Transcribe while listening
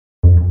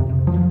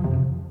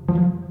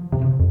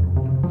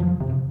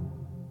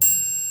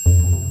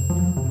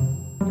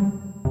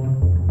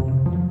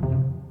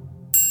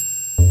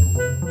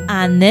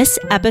On this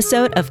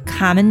episode of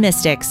Common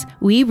Mystics,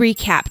 we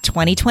recap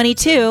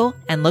 2022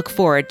 and look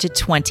forward to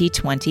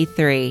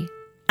 2023.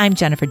 I'm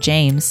Jennifer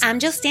James. I'm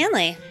Jill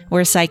Stanley.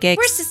 We're psychics.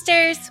 We're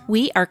sisters.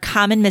 We are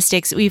Common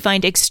Mystics. We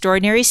find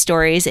extraordinary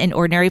stories in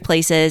ordinary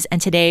places. And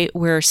today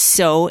we're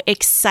so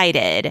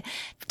excited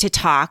to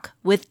talk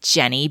with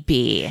Jenny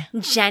B.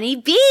 Jenny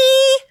B.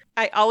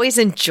 I always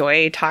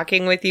enjoy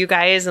talking with you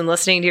guys and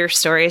listening to your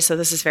stories. So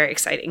this is very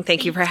exciting.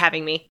 Thank you for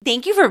having me.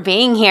 Thank you for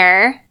being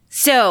here.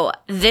 So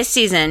this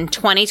season,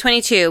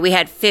 2022, we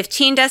had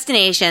 15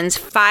 destinations,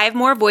 5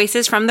 more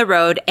voices from the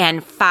road,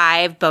 and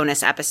 5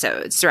 bonus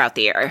episodes throughout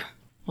the year.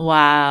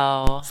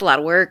 Wow. It's a lot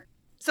of work.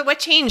 So what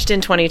changed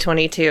in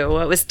 2022?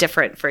 What was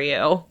different for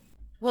you?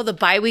 Well, the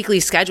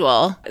bi-weekly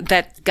schedule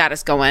that got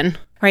us going.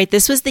 Right.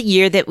 This was the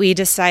year that we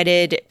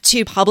decided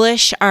to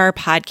publish our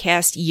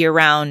podcast year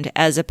round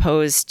as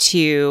opposed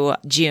to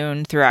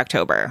June through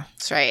October.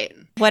 That's right.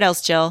 What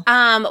else, Jill?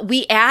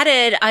 We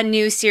added a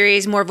new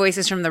series, More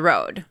Voices from the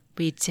Road.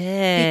 We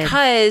did.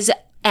 Because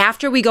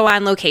after we go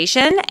on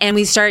location and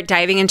we start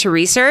diving into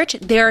research,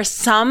 there are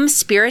some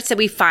spirits that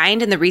we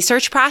find in the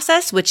research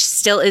process, which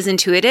still is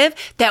intuitive,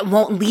 that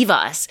won't leave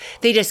us.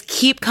 They just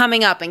keep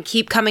coming up and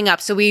keep coming up.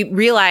 So we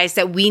realized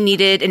that we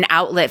needed an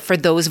outlet for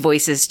those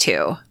voices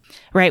too.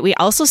 Right. We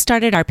also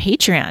started our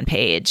Patreon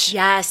page.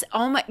 Yes.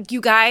 Oh my, you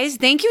guys,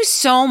 thank you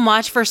so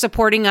much for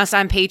supporting us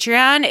on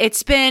Patreon.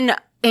 It's been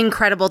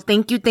incredible.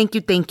 Thank you. Thank you.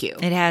 Thank you.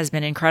 It has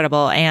been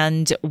incredible.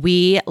 And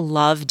we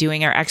love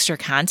doing our extra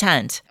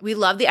content. We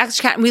love the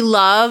extra content. We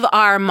love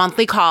our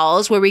monthly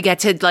calls where we get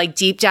to like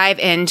deep dive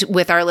in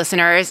with our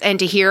listeners and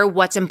to hear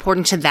what's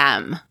important to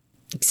them.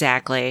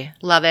 Exactly.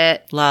 Love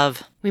it.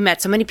 Love. We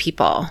met so many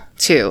people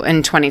too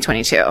in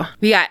 2022.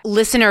 We got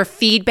listener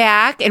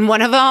feedback, and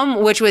one of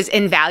them, which was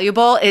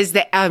invaluable, is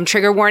the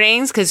trigger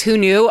warnings. Because who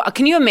knew?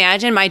 Can you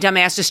imagine my dumb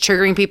ass just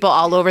triggering people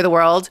all over the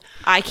world?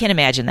 I can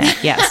imagine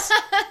that. Yes.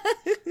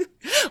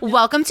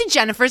 Welcome to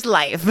Jennifer's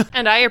life.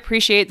 And I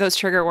appreciate those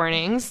trigger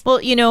warnings.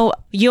 Well, you know,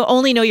 you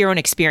only know your own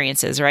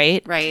experiences,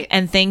 right? Right.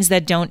 And things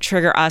that don't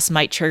trigger us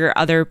might trigger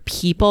other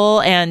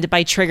people. And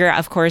by trigger,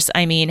 of course,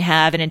 I mean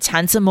have an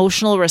intense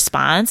emotional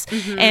response.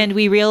 Mm-hmm. And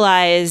we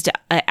realized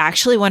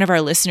actually one of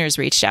our listeners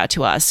reached out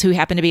to us who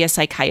happened to be a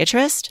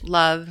psychiatrist.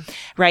 Love.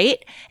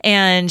 Right.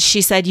 And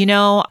she said, you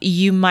know,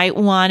 you might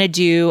want to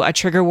do a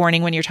trigger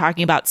warning when you're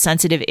talking about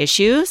sensitive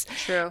issues.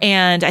 True.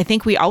 And I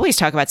think we always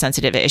talk about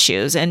sensitive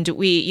issues. And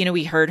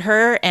we heard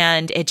her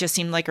and it just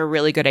seemed like a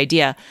really good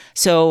idea.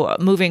 So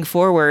moving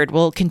forward,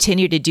 we'll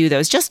continue to do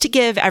those just to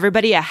give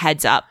everybody a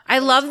heads up. I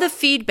love the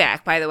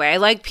feedback, by the way. I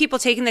like people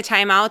taking the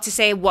time out to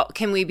say, what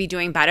can we be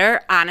doing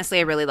better? Honestly,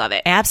 I really love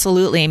it.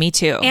 Absolutely. Me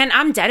too. And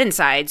I'm dead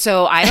inside,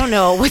 so I don't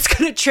know what's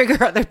going to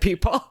trigger other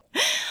people.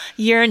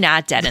 You're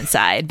not dead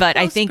inside, but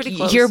I think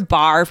close. your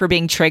bar for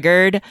being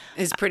triggered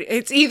is pretty.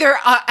 It's either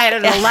at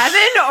an 11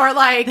 or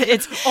like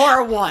or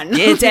a 1.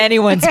 It's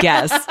anyone's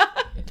guess.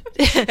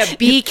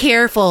 Be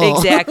careful.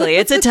 Exactly.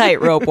 It's a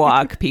tightrope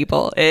walk,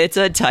 people. It's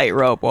a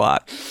tightrope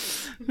walk.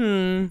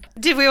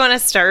 Did we want to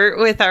start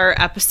with our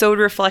episode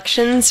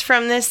reflections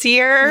from this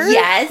year?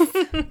 Yes.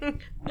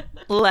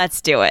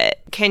 Let's do it.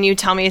 Can you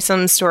tell me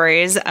some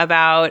stories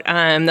about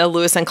the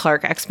Lewis and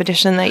Clark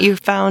expedition that you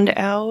found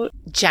out?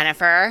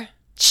 Jennifer,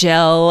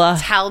 Jill.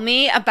 tell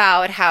me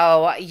about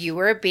how you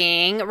were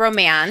being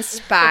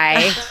romanced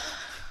by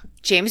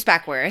James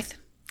Beckworth.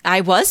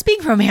 I was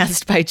being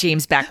romanced by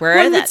James Beckworth.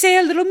 One would say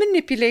a little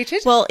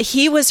manipulated. Well,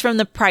 he was from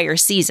the prior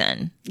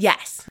season.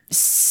 Yes.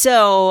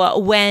 So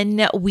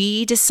when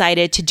we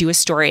decided to do a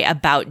story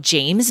about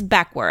James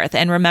Beckworth,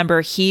 and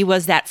remember, he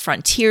was that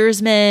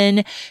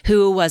frontiersman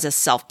who was a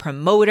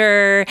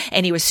self-promoter,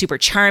 and he was super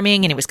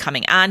charming, and he was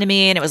coming on to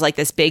me, and it was like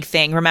this big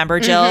thing. Remember,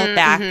 Jill,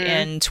 back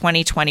in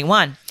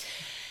 2021.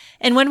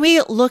 And when we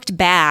looked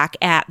back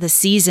at the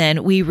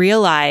season, we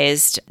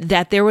realized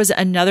that there was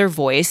another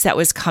voice that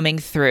was coming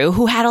through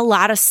who had a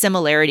lot of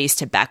similarities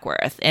to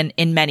Beckworth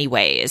in many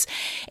ways.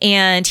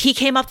 And he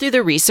came up through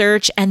the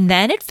research, and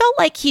then it felt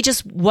like he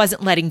just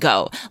wasn't letting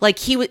go. Like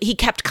he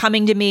kept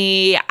coming to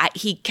me.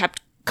 He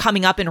kept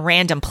coming up in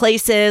random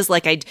places.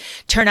 Like I'd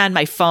turn on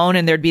my phone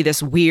and there'd be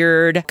this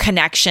weird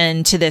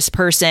connection to this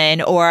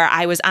person. Or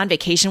I was on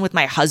vacation with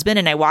my husband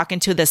and I walk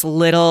into this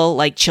little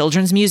like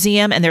children's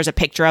museum and there's a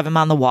picture of him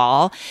on the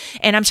wall.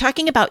 And I'm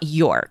talking about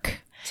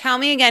York. Tell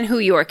me again who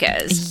York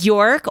is.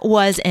 York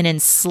was an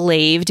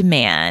enslaved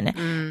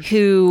man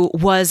who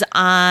was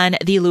on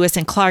the Lewis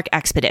and Clark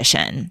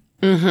expedition.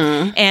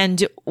 Mm-hmm.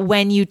 And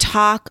when you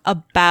talk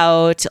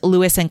about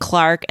Lewis and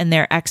Clark and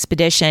their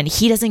expedition,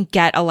 he doesn't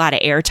get a lot of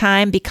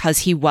airtime because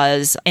he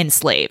was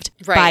enslaved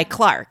by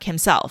Clark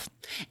himself.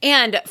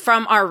 And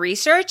from our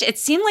research, it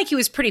seemed like he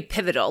was pretty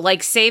pivotal,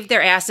 like saved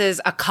their asses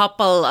a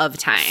couple of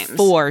times.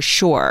 For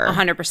sure.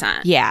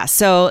 100%. Yeah.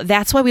 So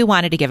that's why we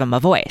wanted to give him a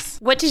voice.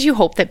 What did you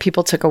hope that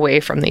people took away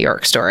from the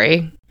York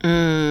story?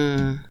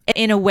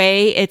 In a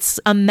way, it's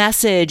a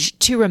message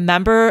to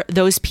remember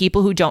those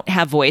people who don't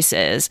have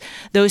voices,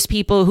 those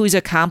people whose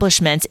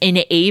accomplishments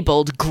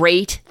enabled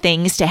great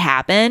things to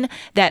happen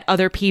that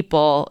other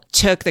people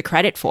took the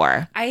credit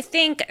for. I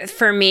think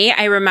for me,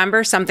 I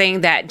remember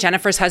something that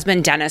Jennifer's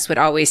husband, Dennis, would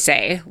always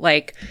say,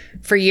 like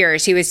for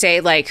years, he would say,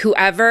 like,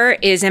 whoever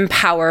is in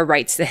power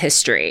writes the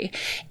history.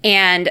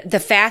 And the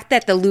fact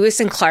that the Lewis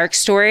and Clark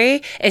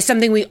story is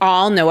something we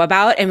all know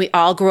about and we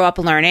all grew up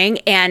learning.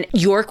 And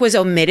York was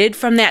omitted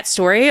from that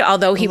story,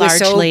 although he was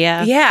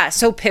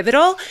so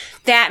pivotal.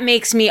 That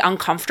makes me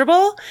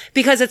uncomfortable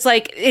because it's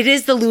like, it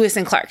is the Lewis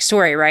and Clark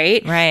story,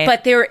 right? Right.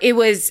 But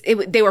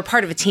they were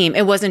part of a team.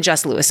 It wasn't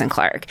just Lewis and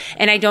Clark.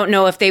 And I don't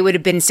know if they would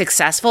have been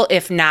successful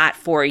if not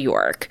for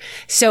York.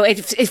 So it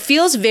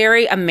feels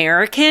very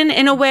American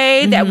in a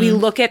way that we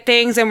look at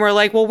things and we're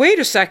like, well, wait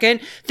a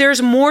second.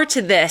 There's more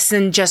to this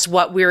than just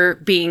what we're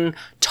being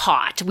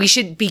taught. We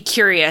should be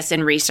curious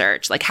and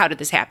research. Like, how did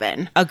this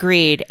happen?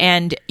 Agreed.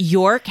 And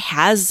York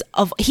has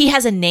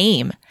a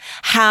name.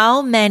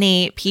 How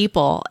many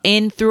people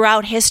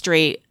throughout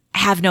history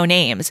have no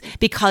names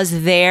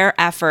because their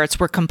efforts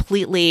were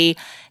completely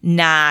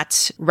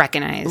not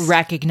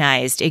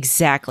recognized.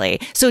 Exactly.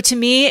 So to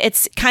me,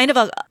 it's kind of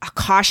a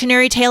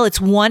cautionary tale.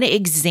 It's one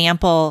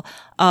example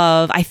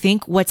of, I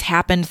think, what's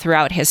happened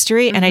throughout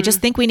history. And I just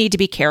think we need to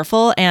be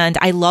careful. And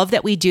I love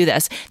that we do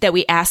this, that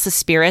we ask the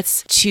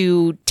spirits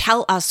to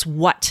tell us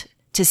what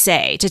to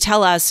say, to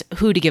tell us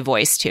who to give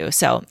voice to.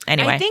 So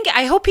anyway.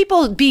 I hope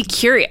people be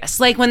curious.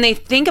 Like when they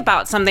think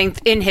about something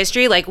in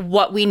history, like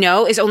what we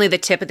know is only the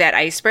tip of that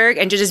iceberg,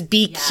 and to just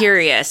be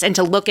curious and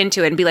to look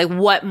into it and be like,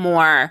 what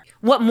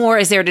more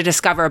is there to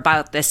discover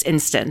about this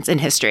instance in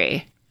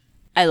history?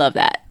 I love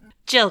that.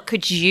 Jill,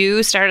 could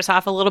you start us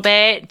off a little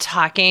bit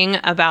talking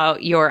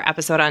about your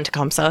episode on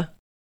Tecumseh?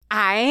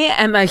 I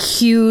am a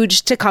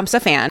huge Tecumseh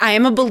fan. I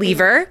am a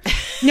believer.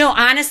 No,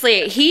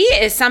 honestly, he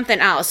is something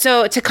else.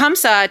 So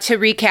Tecumseh, to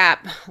recap,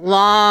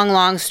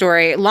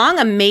 long,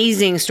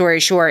 amazing story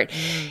short.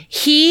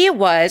 He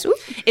was...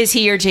 Is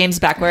he your James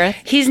Beckworth?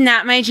 He's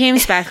not my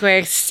James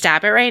Beckworth.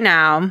 Stop it right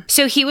now.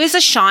 So he was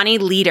a Shawnee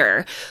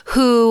leader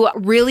who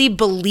really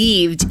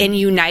believed in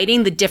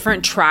uniting the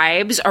different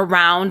tribes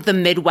around the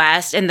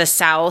Midwest and the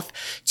South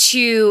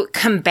to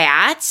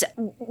combat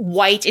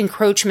white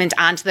encroachment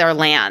onto their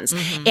lands.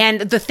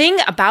 And the thing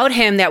about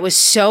him that was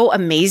so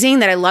amazing,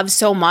 that I loved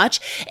so much,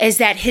 is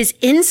that his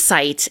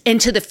insight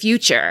into the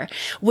future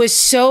was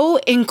so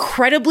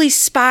incredibly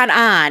spot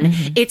on.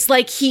 It's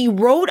like he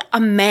wrote a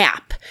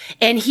map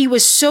and he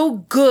was so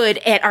good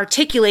at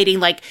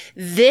articulating, like,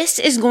 this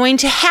is going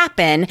to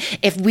happen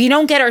if we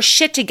don't get our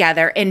shit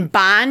together and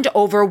bond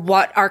over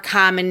what our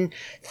common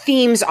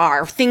themes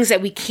are, things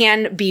that we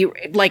can be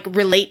like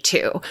relate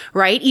to,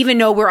 right? Even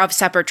though we're of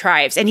separate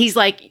tribes. And he's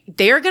like,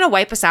 they're going to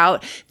wipe us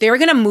out. They're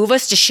going to move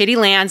us to shitty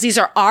lands. These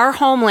are our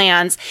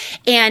homelands.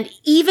 And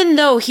even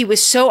though he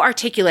was so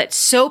articulate,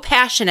 so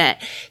passionate,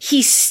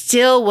 he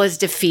still was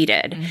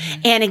defeated.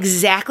 And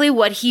exactly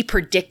what he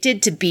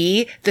predicted to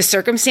be the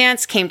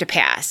circumstance came to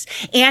pass.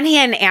 And he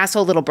had an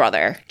asshole little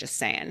brother, just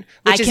saying.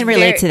 I can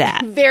relate to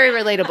that. Very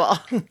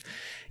relatable.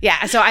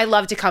 Yeah, so I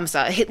love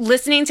Tecumseh.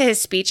 Listening to his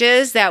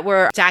speeches that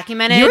were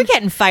documented. You were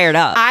getting fired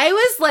up. I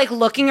was like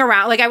looking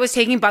around, like I was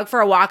taking Bug for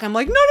a walk. I'm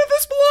like, none of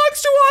this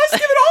belongs to us.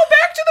 Give it all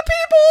back to the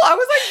people. I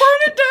was like, burn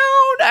it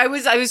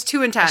down. I was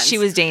too intense. She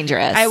was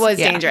dangerous. I was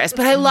dangerous,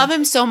 but I love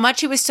him so much.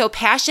 He was so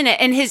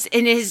passionate, and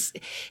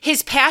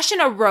his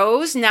passion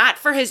arose not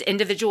for his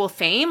individual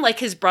fame. Like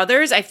his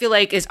brothers, I feel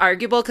like is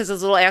arguable because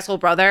his little asshole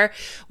brother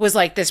was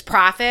like this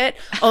prophet.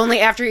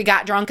 Only after he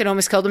got drunk and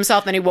almost killed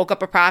himself, then he woke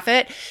up a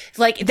prophet.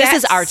 Like this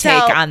is our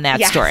take on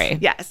that story.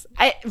 Yes.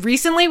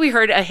 Recently we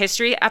heard a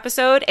history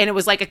episode and it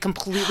was like a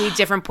completely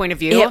different point of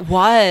view. It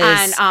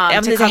was.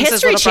 On the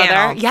History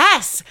Channel.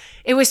 Yes.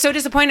 It was so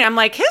disappointing. I'm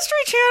like, History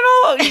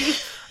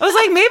Channel? I was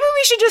like, maybe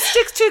we should just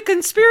stick to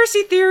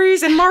conspiracy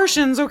theories and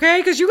Martians, okay?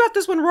 Because you got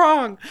this one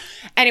wrong.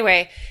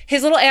 Anyway,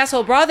 his little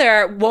asshole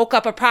brother woke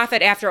up a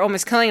prophet after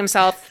almost killing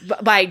himself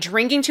by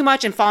drinking too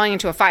much and falling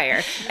into a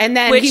fire. And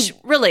then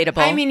relatable.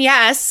 I mean,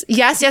 yes,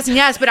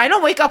 but I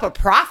don't wake up a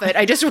prophet.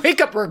 I just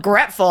wake up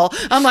regretful.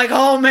 I'm like,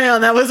 oh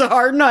man, that was a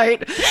hard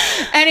night.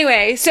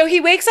 Anyway, so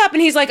he wakes up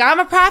and he's like, I'm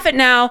a prophet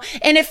now.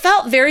 And it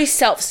felt very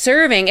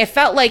self-serving. It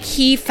felt like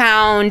he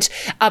found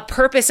a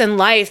purpose in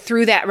life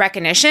through that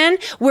recognition,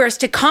 whereas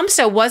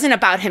Tecumseh wasn't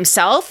about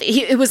himself.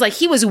 It was like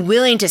he was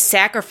willing to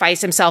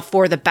sacrifice himself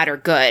for the better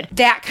good.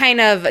 That kind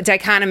of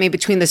dichotomy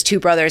between those two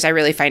brothers I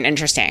really find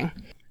interesting.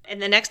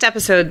 And the next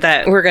episode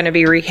that we're going to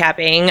be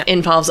recapping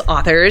involves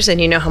authors.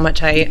 And you know how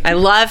much I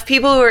love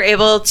people who are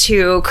able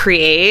to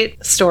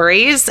create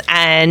stories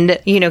and,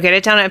 get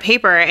it down on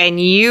paper. And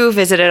you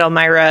visited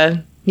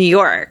Elmira, New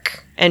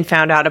York, and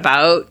found out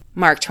about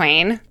Mark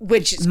Twain,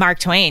 which is Mark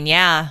Twain,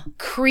 yeah.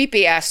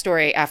 Creepy ass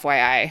story,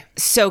 FYI.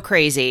 So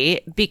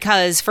crazy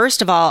because,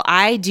 first of all,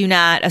 I do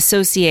not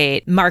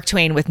associate Mark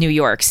Twain with New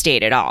York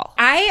State at all.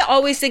 I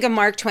always think of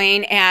Mark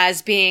Twain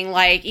as being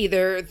like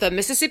either the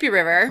Mississippi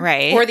River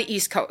or the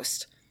East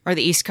Coast. Or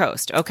the East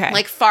Coast. Okay.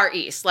 Like far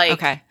east, like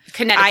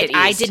Connecticut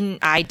east.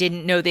 I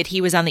didn't know that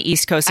he was on the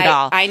East Coast at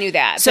all. I knew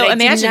that. So but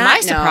imagine my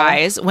know.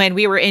 surprise when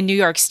we were in New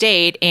York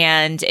State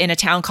and in a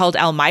town called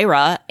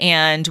Elmira,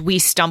 and we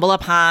stumble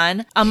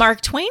upon a Mark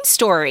Twain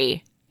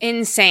story.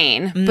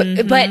 Insane.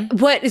 But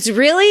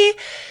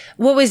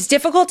what was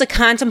difficult to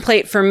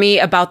contemplate for me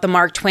about the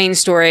Mark Twain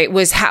story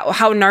was how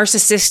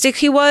narcissistic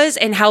he was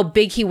and how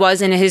big he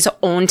was in his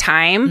own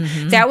time.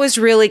 That was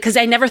really, because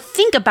I never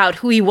think about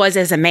who he was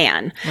as a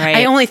man. Right.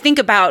 I only think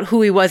about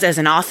who he was as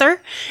an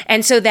author.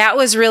 And so that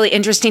was really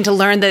interesting to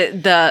learn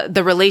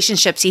the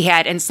relationships he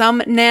had and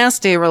some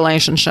nasty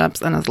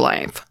relationships in his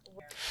life.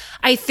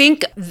 I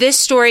think this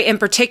story in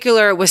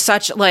particular was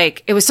such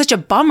a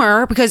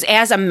bummer because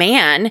as a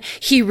man,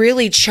 he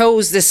really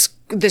chose this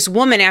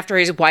woman after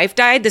his wife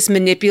died, this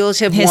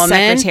manipulative His woman.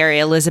 secretary,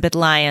 Elizabeth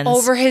Lyons.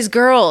 Over his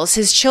girls,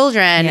 his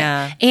children.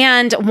 Yeah.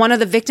 And one of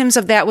the victims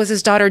of that was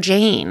his daughter,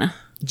 Jane.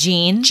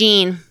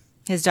 Jean.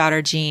 His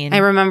daughter, Jean. I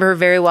remember her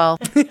very well.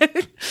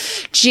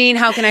 Jean,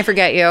 how can I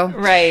forget you?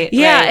 Right.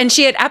 Yeah. right. And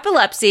she had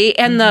epilepsy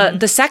and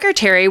the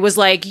secretary was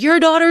like, your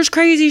daughter's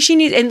crazy. She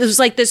needs, and it was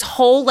like this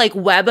whole like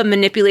web of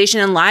manipulation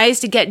and lies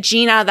to get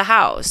Jean out of the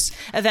house.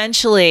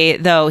 Eventually,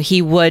 though,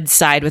 he would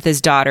side with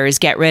his daughters,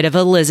 get rid of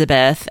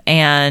Elizabeth,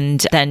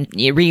 and then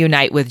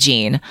reunite with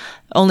Jean,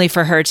 only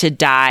for her to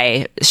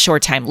die a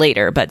short time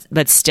later.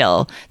 But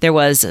still, there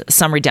was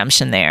some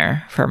redemption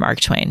there for Mark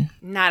Twain.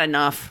 Not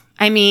enough.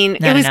 I mean,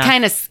 Not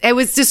enough. it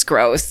was just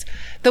gross.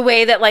 The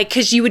way that like,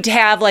 cause you would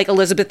have like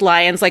Elizabeth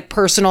Lyons, like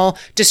personal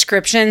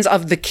descriptions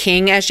of the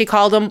king, as she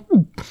called him,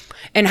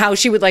 and how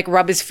she would like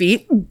rub his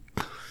feet.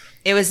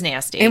 It was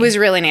nasty. It was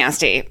really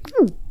nasty.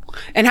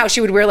 And how she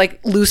would wear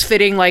like loose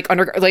fitting, like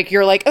under, like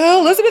you're like,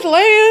 oh, Elizabeth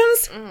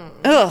Lyons.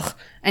 Ugh.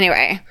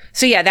 Anyway.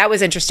 So yeah, that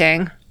was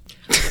interesting.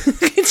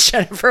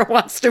 Jennifer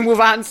wants to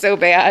move on so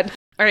bad.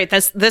 All right,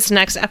 this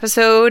next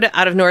episode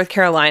out of North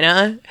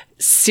Carolina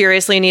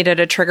seriously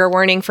needed a trigger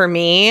warning for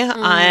me.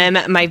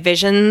 My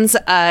visions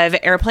of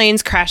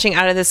airplanes crashing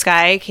out of the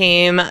sky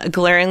came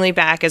glaringly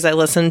back as I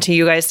listened to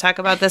you guys talk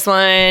about this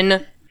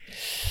one.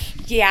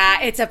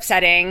 Yeah, it's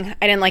upsetting.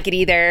 I didn't like it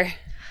either.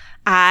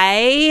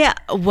 I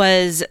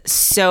was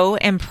so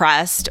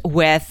impressed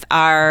with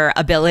our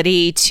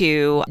ability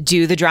to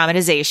do the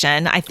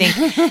dramatization. I think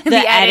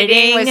the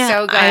editing was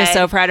so good. I was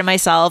so proud of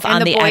myself And on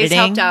the the boys editing.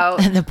 helped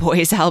out. And the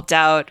boys helped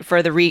out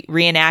for the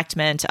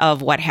reenactment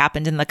of what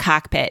happened in the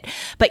cockpit.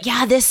 But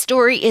yeah, this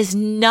story is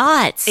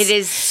nuts. It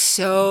is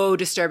so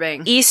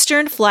disturbing.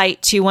 Eastern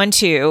Flight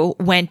 212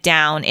 went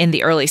down in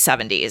the early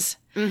 70s.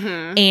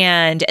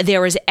 And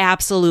there was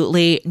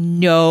absolutely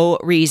no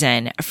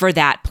reason for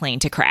that plane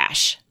to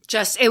crash.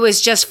 It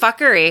was just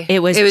fuckery. It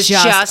was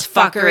just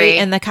fuckery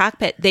in the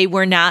cockpit. They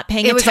were not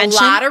paying attention. It was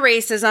a lot of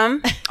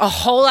racism, a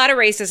whole lot of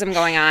racism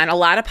going on, a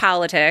lot of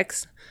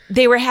politics.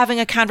 They were having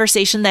a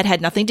conversation that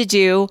had nothing to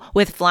do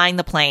with flying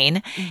the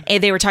plane.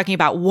 And they were talking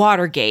about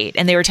Watergate,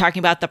 and they were talking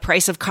about the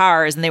price of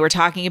cars, and they were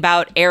talking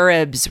about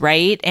Arabs,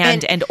 right?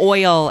 And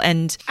oil.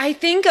 And I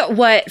think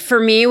what for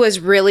me was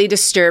really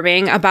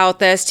disturbing about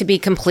this, to be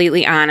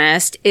completely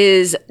honest,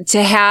 is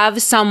to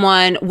have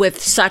someone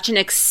with such an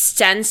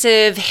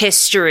extensive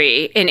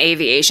history in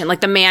aviation.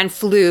 Like the man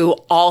flew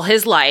all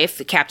his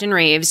life, Captain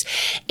Reeves,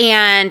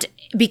 and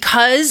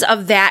because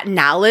of that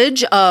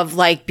knowledge of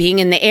like being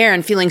in the air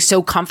and feeling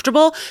so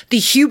comfortable, the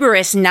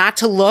hubris not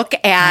to look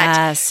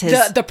at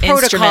the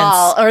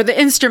protocol or the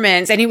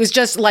instruments. And he was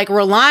just like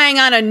relying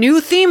on a new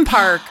theme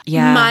park.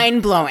 Yeah.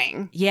 Mind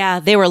blowing.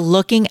 yeah, they were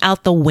looking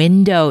out the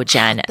window,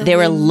 Jen. They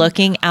were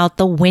looking out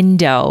the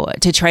window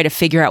to try to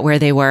figure out where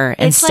they were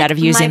instead of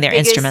using their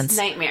instruments.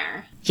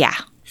 Nightmare. Yeah.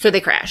 So they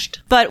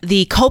crashed. But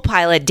the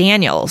co-pilot,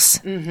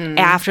 Daniels,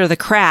 after the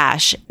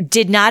crash,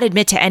 did not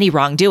admit to any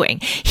wrongdoing.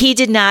 He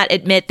did not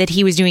admit that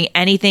he was doing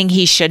anything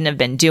he shouldn't have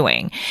been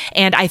doing.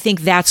 And I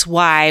think that's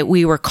why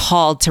we were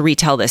called to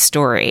retell this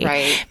story.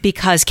 Right.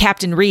 Because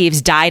Captain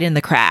Reeves died in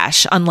the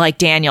crash, unlike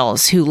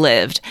Daniels, who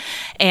lived.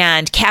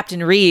 And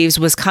Captain Reeves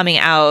was coming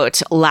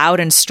out loud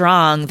and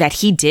strong that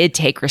he did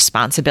take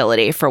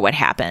responsibility for what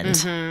happened.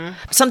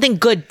 Something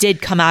good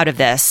did come out of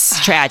this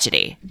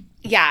tragedy.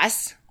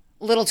 Yes.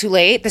 A little too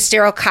late. The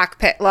sterile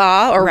cockpit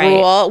law or Right.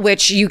 rule,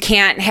 which you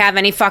can't have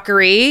any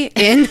fuckery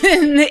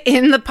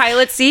in the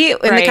pilot seat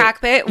in the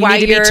cockpit You while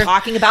need to you're be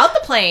talking about the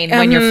plane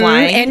when you're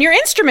flying. and your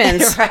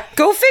instruments. Right.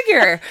 Go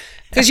figure.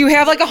 Because you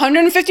have like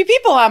 150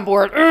 people on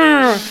board.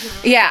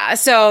 Yeah.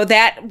 So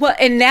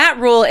and that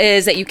rule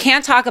is that you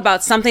can't talk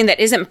about something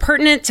that isn't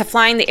pertinent to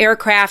flying the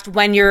aircraft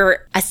when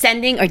you're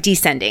ascending or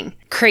descending.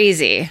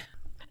 Crazy.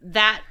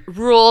 That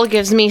rule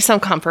gives me some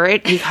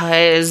comfort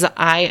because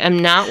I am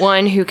not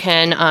one who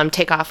can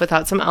take off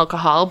without some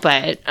alcohol,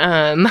 but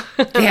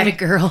Get it,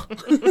 girl.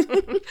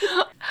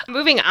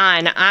 moving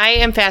on, I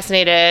am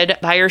fascinated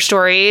by your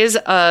stories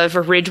of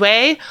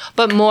Ridgeway,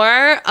 but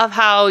more of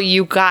how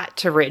you got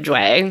to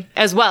Ridgeway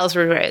as well as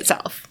Ridgeway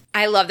itself.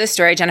 I love this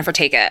story. Jennifer,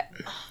 take it.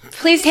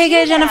 Please take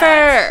it,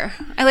 Jennifer.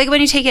 I like it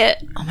when you take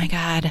it. Oh my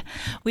God.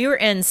 We were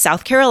in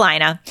South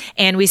Carolina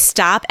and we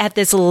stop at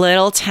this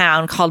little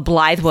town called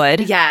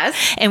Blythewood.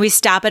 Yes. And we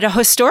stop at a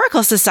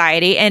historical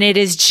society and it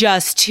is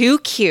just too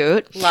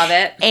cute. Love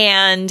it.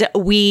 And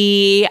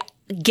we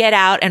get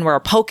out and we're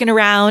poking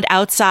around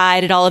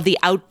outside at all of the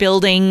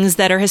outbuildings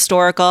that are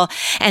historical.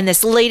 And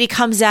this lady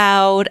comes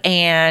out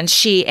and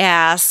she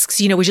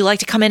asks, would you like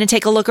to come in and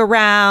take a look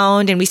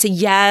around? And we say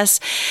yes.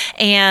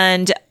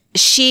 And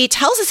she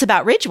tells us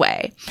about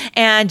Ridgeway.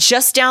 And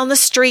just down the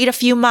street, a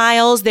few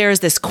miles,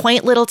 there's this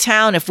quaint little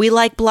town. If we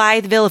like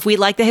Blytheville, if we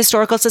like the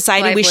Historical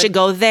Society, we should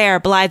go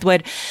there.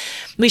 Blythewood.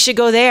 We should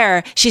go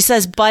there. She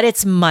says, but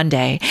it's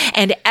Monday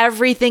and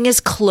everything is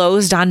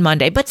closed on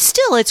Monday, but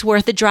still it's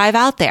worth a drive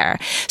out there.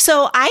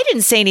 So I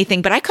didn't say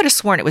anything, but I could have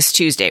sworn it was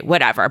Tuesday,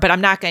 whatever, but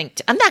I'm not going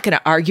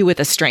to argue with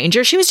a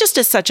stranger. She was just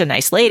such a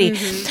nice lady.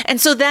 Mm-hmm.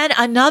 And so then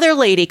another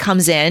lady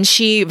comes in.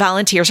 She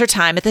volunteers her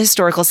time at the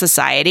Historical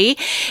Society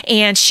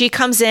and she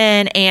comes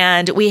in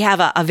and we have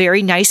a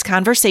very nice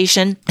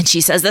conversation. And she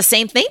says the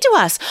same thing to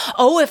us.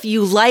 Oh, if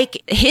you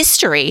like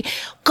history,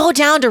 go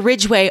down to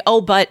Ridgeway.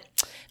 Oh, but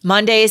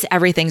Mondays,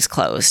 everything's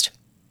closed.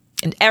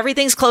 And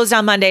everything's closed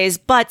on Mondays,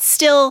 but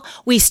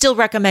we still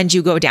recommend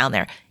you go down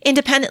there.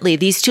 Independently,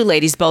 these two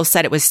ladies both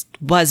said it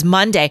was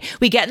Monday.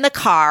 We get in the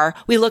car,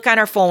 we look on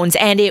our phones,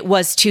 and it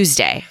was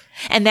Tuesday.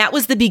 And that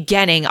was the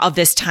beginning of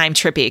this time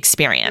trippy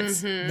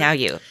experience. Mm-hmm. Now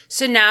you.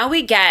 So now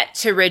we get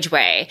to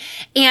Ridgeway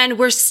and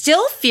we're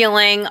still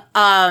feeling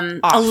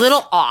a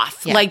little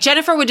off. Yeah. Like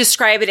Jennifer would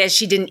describe it as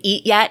she didn't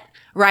eat yet.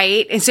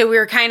 Right. And so we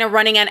were kind of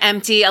running on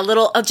empty,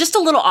 just a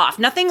little off.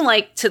 Nothing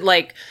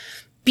to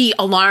be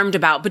alarmed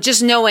about, but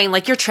just knowing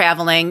you're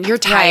traveling, you're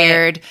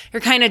tired, right.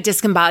 You're kind of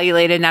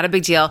discombobulated, not a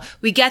big deal.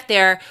 We get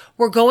there.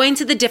 We're going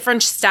to the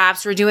different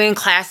stops. We're doing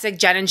classic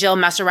Jen and Jill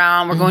mess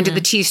around. We're going to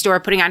the tea store,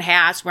 putting on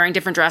hats, wearing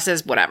different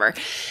dresses, whatever.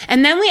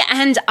 And then we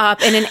end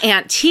up in an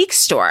antique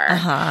store.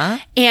 Uh-huh.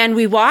 And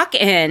we walk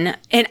in,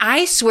 and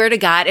I swear to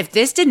God, if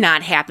this did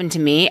not happen to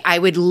me, I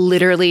would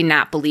literally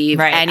not believe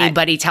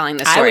anybody telling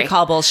this story. I would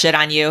call bullshit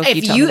on you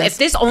if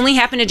this only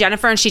happened to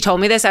Jennifer and she told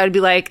me this, I would be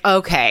like,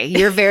 okay,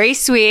 you're very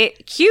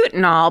sweet, cute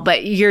and all,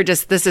 but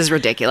this is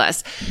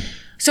ridiculous.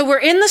 So we're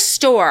in the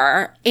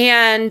store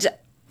and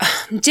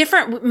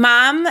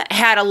Mom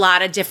had a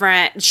lot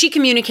of she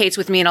communicates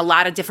with me in a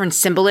lot of different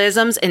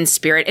symbolisms in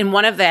spirit. And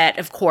one of that,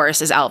 of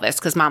course, is Elvis,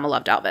 because Mama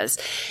loved Elvis.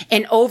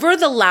 And over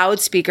the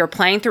loudspeaker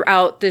playing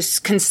throughout this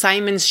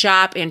consignment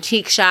shop,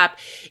 antique shop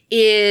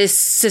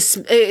is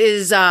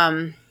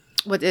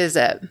what is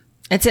it?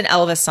 It's an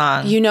Elvis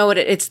song. You know what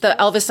it's the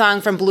Elvis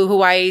song from Blue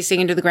Hawaii,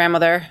 Singing to the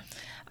Grandmother.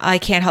 I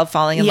Can't Help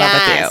Falling in Love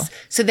with You.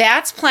 So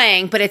that's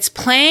playing, but it's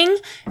playing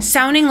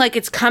sounding like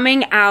it's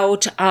coming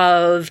out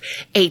of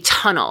a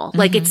tunnel. Mm-hmm.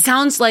 Like it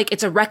sounds like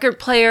it's a record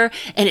player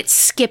and it's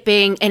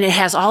skipping and it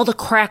has all the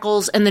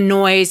crackles and the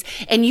noise.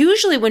 And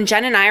usually when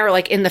Jen and I are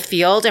in the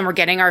field and we're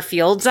getting our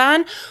fields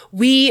on,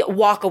 we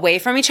walk away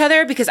from each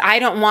other because I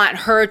don't want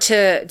her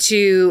to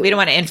we don't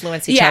want to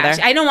influence each other.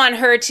 I don't want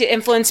her to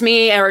influence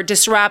me or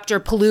disrupt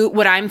or pollute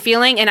what I'm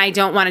feeling. And I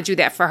don't want to do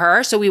that for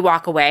her. So we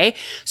walk away.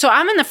 So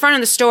I'm in the front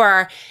of the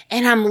store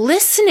and I'm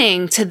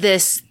listening to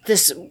this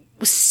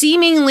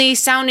seemingly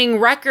sounding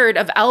record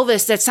of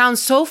Elvis that sounds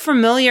so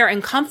familiar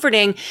and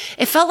comforting.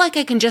 It felt like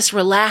I can just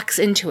relax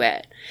into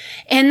it.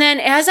 And then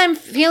as I'm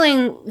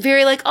feeling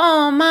very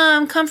oh,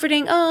 Mom,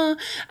 comforting,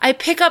 I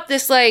pick up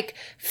this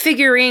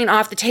figurine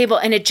off the table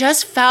and it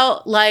just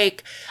felt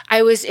like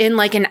I was in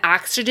an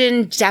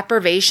oxygen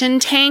deprivation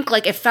tank.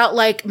 It felt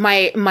like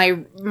my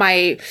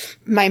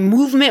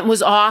movement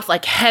was off,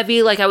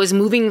 heavy, I was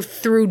moving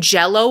through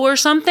Jell-O or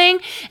something.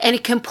 And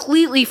it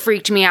completely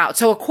freaked me out.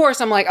 So of course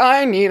I'm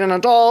I need an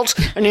adult.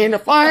 I need to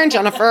find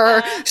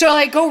Jennifer. So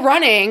I go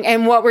running.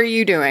 And what were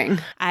you doing?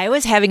 I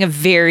was having a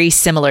very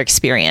similar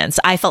experience.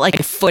 I felt like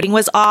the footing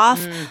was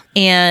off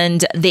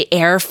and the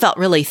air felt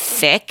really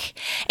thick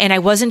and I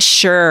wasn't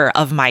sure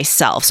of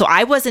myself. So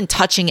I wasn't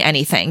touching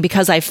anything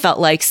because I felt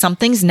like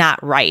something's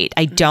not right.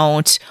 I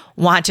don't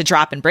want to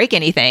drop and break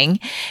anything.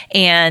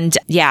 And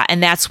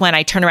and that's when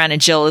I turn around and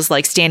Jill is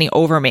standing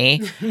over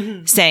me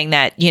saying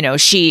that,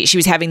 she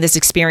was having this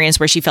experience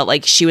where she felt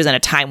like she was in a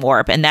time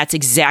warp. And that's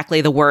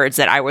exactly the words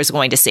that I was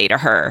going to say to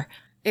her.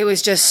 It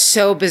was just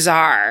so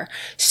bizarre.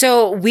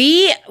 So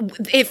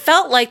it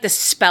felt like the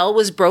spell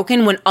was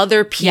broken when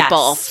other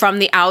people from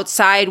the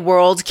outside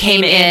world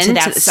came into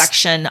that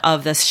section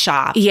of the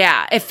shop.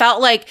 Yeah. It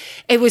felt like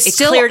it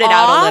still cleared it off,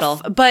 out a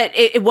little, but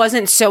it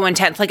wasn't so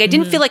intense. I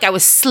didn't feel like I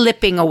was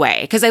slipping away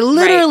because I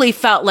literally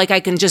felt like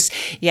I can just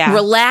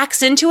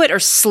relax into it or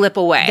slip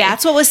away.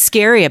 That's what was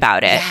scary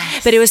about it.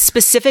 Yes. But it was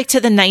specific to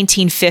the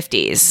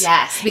 1950s.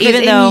 Yes. Because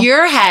in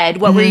your head,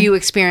 what were you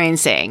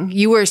experiencing?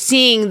 You were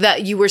seeing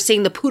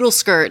the poodle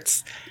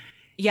skirts.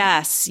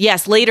 Yes.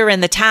 Later in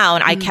the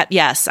town, I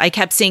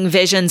kept seeing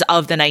visions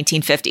of the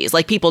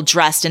 1950s, people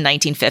dressed in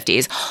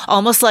 1950s,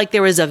 almost like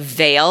there was a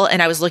veil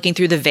and I was looking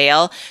through the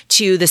veil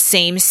to the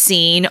same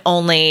scene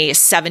only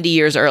 70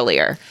 years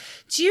earlier.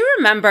 Do you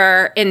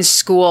remember in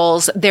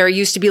schools, there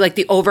used to be like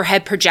the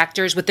overhead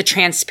projectors with the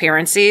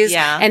transparencies?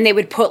 Yeah. And they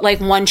would put like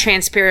one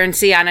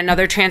transparency on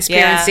another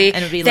transparency. Yeah, and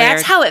it would be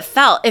That's layered. how it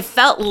felt. It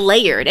felt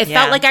layered. It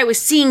Yeah. felt like I was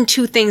seeing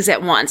two things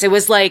at once. It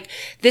was like,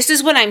 this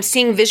is what I'm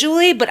seeing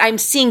visually, but I'm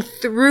seeing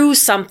through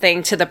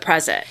something to the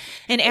present.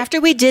 And after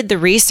we did the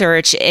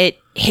research, it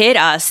hit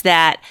us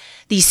that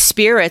these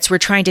spirits were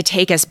trying to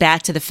take us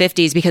back to the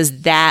 50s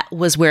because that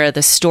was where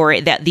the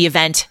story, that the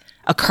event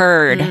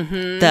occurred.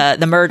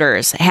 The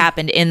murders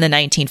happened in the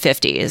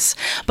 1950s.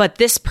 But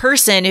this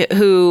person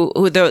who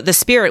the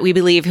spirit we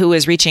believe who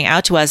was reaching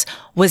out to us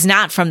was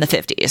not from the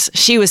 50s.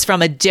 She was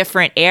from a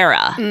different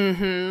era.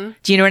 Do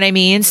you know what I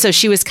mean? So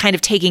she was kind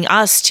of taking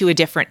us to a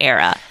different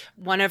era.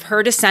 One of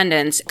her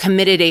descendants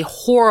committed a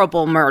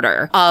horrible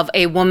murder of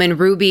a woman,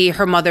 Ruby,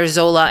 her mother,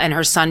 Zola, and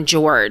her son,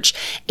 George.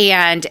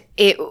 And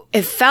it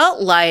felt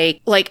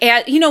like,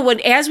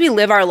 as we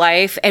live our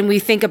life and we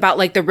think about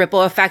like the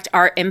ripple effect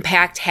our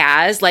impact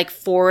has, like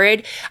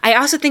forward, I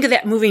also think of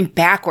that moving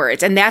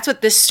backwards. And that's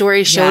what this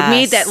story showed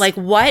me, Yes. that like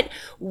what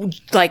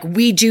like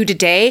we do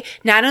today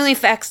not only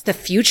affects the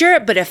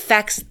future, but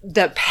affects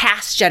the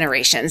past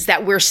generations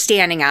that we're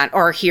standing on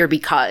or here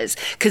because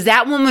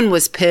that woman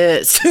was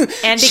pissed.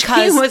 And she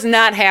because- was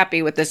not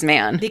happy with this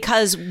man.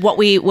 Because what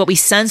we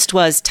sensed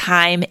was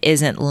time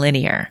isn't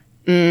linear.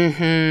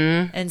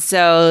 And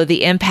so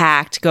the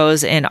impact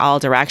goes in all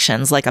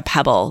directions, like a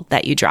pebble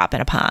that you drop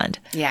in a pond.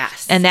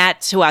 Yes. And that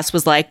to us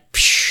was like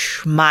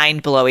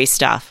mind-blowy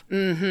stuff.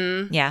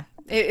 Yeah.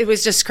 It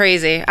was just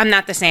crazy. I'm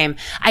not the same.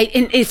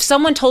 And if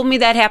someone told me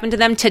that happened to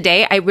them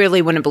today, I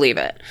really wouldn't believe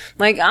it.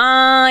 Like,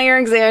 you're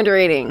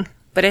exaggerating.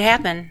 But it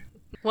happened.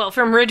 Well,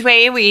 from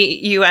Ridgway,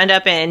 you end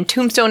up in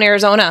Tombstone,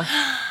 Arizona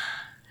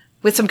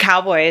with some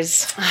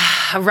cowboys.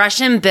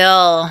 Russian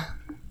Bill.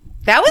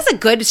 That was a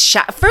good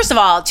shot. First of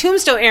all,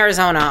 Tombstone,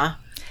 Arizona.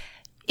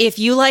 If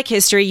you like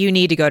history, you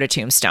need to go to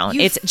Tombstone.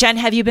 Jen,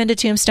 have you been to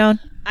Tombstone?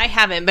 I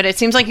haven't, but it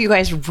seems like you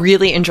guys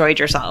really enjoyed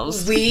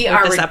yourselves. We with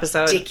are this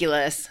episode.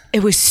 ridiculous.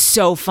 It was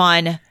so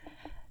fun.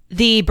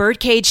 The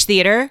Birdcage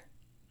Theater.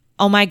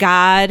 Oh my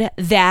God.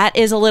 That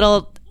is a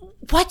little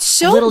What's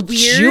so weird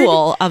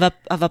jewel of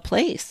a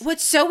place.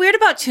 What's so weird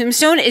about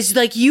Tombstone is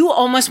like you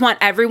almost want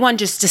everyone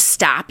just to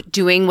stop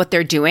doing what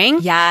they're doing.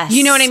 Yes.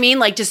 You know what I mean?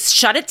 Like just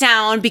shut it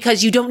down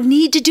because you don't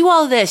need to do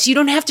all this. You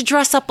don't have to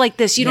dress up like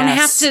this. You don't have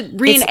Yes. to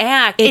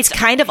reenact. It's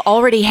kind of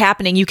already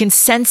happening. You can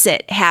sense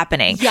it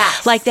happening.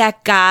 Yes. Like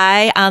that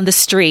guy on the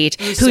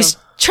street who's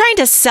trying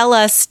to sell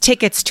us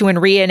tickets to a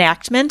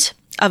reenactment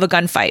of a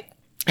gunfight.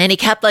 And he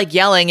kept like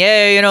yelling,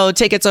 hey,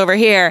 tickets over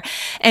here.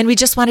 And we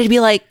just wanted to be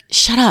like,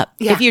 shut up.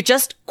 Yeah. If you're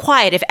just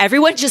quiet, if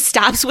everyone just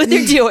stops what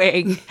they're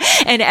doing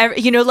and,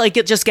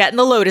 just get in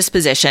the lotus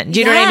position. Do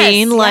you know what I Yes,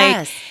 mean? Like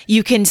yes.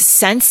 you can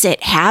sense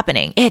it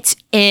happening. It's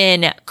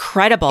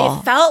incredible.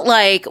 It felt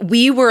like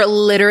we were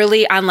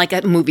literally on like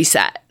a movie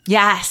set.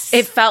 Yes.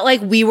 It felt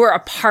like we were a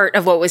part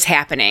of what was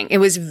happening. It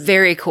was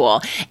very cool.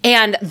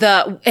 And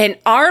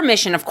our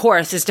mission, of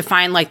course, is to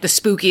find like the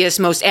spookiest,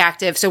 most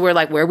active. So we're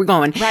like, where are we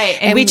going? Right.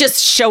 And we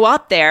just show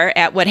up there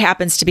at what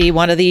happens to be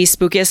one of the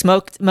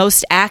spookiest,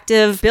 most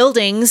active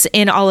buildings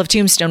in all of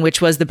Tombstone,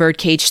 which was the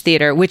Birdcage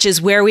Theater, which is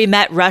where we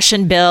met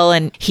Russian Bill,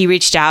 and he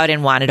reached out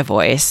and wanted a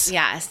voice.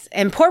 Yes.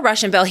 And poor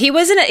Russian Bill, he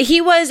was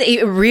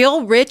a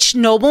real rich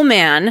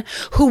nobleman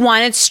who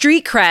wanted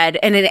street cred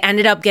and it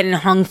ended up getting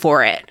hung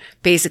for it,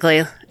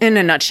 basically, in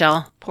a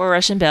nutshell. Poor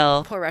Russian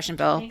Bill. Poor Russian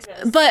Bill.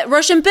 But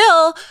Russian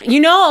Bill,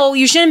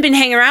 you shouldn't have been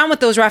hanging around with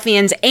those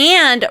ruffians.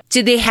 And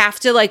did they have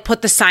to like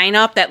put the sign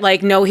up that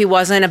like, no, he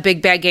wasn't a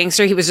big bad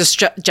gangster. He was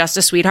just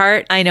a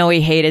sweetheart. I know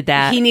he hated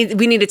that. We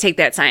need to take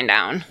that sign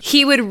down.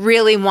 He would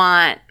really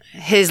want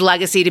his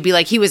legacy to be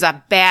like, he was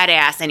a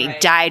badass and he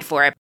died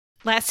for it.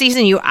 Last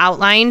season, you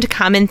outlined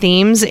common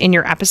themes in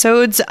your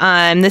episodes.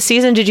 This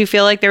season, did you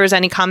feel like there was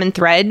any common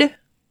thread?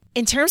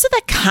 In terms of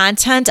the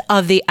content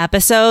of the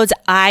episodes,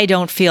 I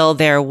don't feel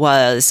there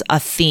was a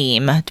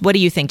theme. What do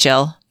you think,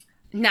 Jill?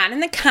 Not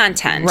in the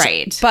content.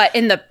 Right. But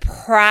in the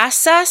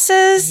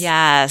processes.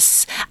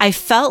 Yes. I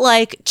felt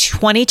like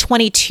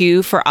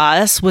 2022 for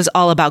us was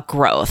all about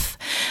growth.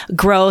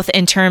 Growth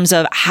in terms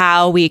of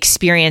how we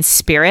experience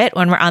spirit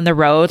when we're on the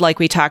road, like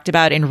we talked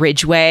about in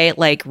Ridgway,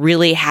 like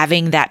really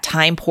having that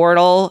time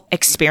portal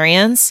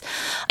experience.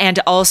 And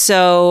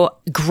also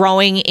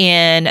growing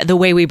in the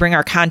way we bring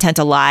our content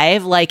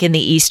alive, like in the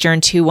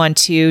Eastern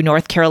 212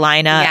 North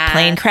Carolina Yes.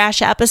 plane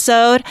crash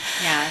episode.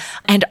 Yes.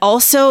 And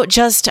also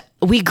just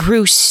we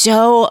grew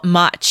so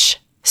much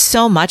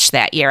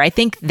that year. I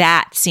think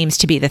that seems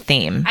to be the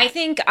theme. I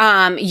think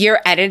your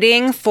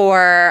editing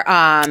for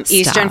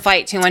Eastern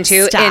Flight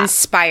 212 Stop.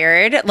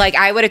 inspired. Like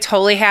I would have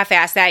totally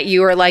half-assed that.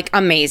 You were like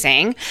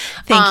amazing.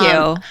 Thank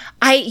you.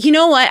 You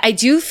know what? I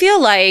do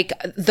feel like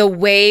the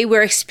way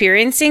we're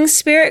experiencing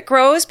spirit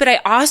grows, but I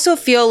also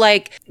feel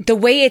like the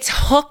way it's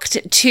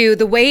hooked to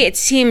the way it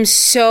seems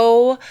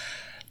so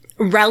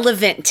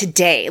relevant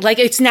today. Like,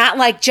 it's not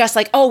like just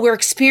like, oh, we're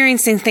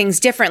experiencing things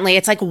differently.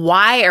 It's like,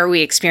 why are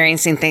we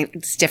experiencing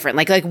things different?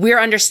 Like we're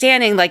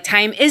understanding like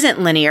time isn't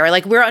linear.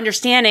 Like we're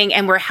understanding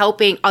and we're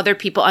helping other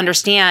people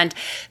understand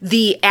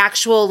the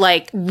actual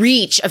like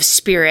reach of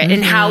spirit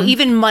and how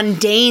even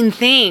mundane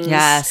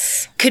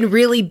things can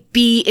really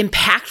be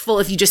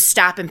impactful if you just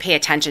stop and pay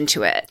attention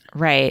to it.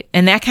 Right.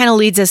 And that kind of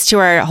leads us to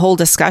our whole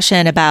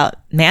discussion about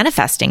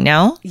manifesting,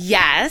 no?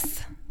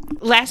 Yes.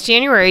 Last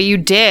January, you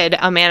did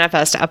a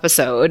manifest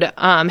episode.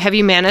 Have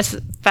you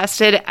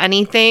manifested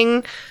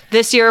anything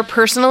this year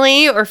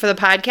personally or for the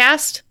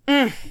podcast?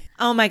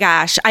 Oh my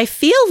gosh. I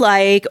feel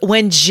like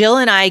when Jill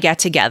and I get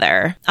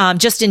together,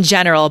 just in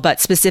general, but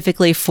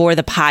specifically for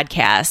the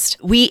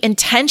podcast, we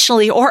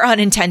intentionally or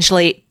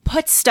unintentionally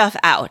put stuff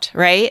out,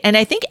 right? And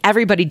I think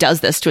everybody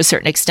does this to a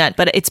certain extent,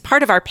 but it's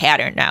part of our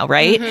pattern now,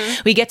 right?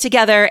 We get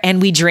together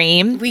and we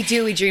dream. We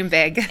do. We dream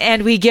big.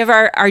 And we give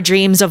our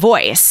dreams a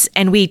voice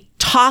and we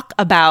talk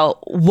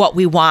about what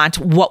we want,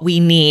 what we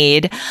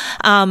need,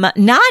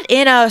 not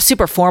in a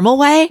super formal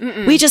way.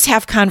 We just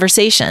have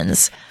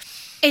conversations.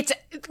 It's,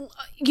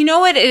 you know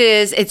what it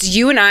is? It's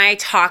you and I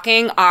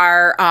talking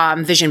our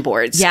vision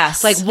boards.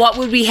 Yes. Like, what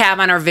would we have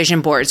on our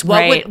vision boards?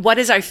 What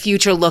does our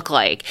future look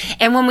like?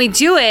 And when we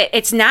do it,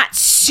 it's not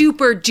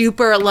super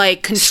duper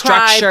like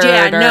contrived.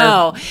 Structured.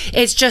 No.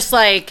 It's just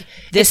like,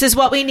 This is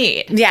what we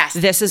need. Yes.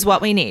 This is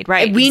what we need.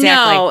 Right. We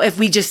know if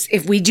we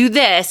do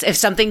this, if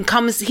something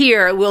comes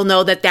here, we'll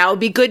know that would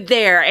be good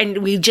there. And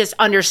we just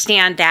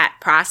understand that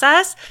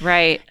process.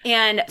 Right.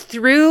 And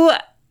through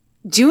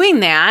doing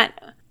that,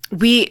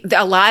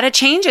 a lot of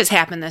changes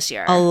happened this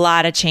year. A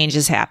lot of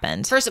changes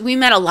happened. First, we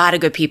met a lot of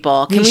good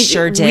people. We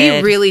sure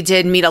did. We really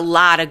did meet a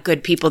lot of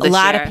good people this year.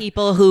 A lot of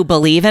people who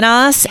believe in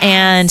us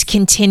and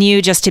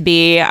continue just to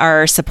be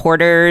our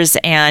supporters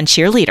and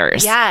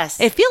cheerleaders. Yes.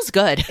 It feels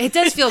good. It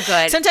does feel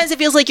good. Sometimes it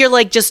feels like you're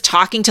like just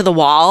talking to the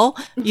wall.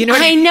 You know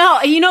what I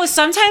know. You know,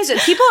 sometimes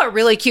people are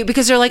really cute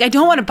because they're like, I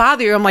don't want to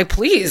bother you. I'm like,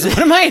 please, what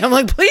am I? I'm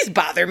like, please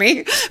bother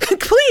me.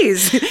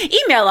 Please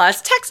email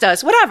us, text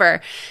us, whatever.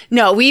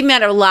 No, we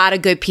met a lot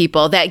of good people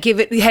that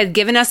had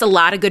given us a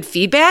lot of good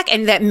feedback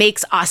and that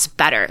makes us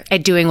better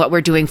at doing what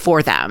we're doing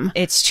for them.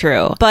 It's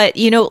true. But,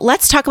 you know,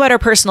 let's talk about our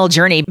personal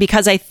journey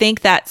because I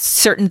think that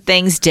certain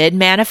things did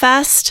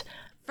manifest.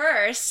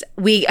 First,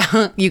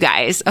 you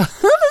guys, this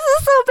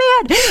is so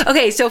bad.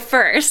 Okay, so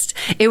first,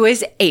 it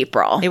was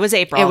April. It was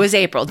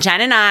April.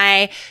 Jen and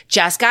I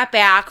just got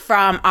back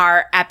from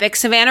our epic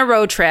Savannah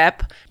road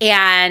trip.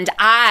 And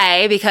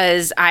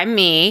because I'm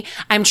me,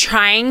 I'm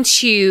trying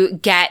to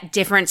get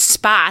different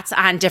spots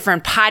on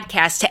different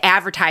podcasts to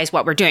advertise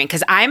what we're doing.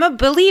 Because I'm a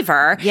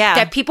believer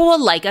that people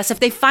will like us if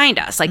they find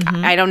us. Like,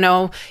 I don't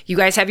know, you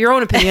guys have your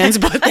own opinions,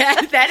 but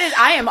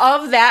I am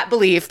of that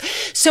belief.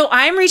 So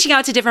I'm reaching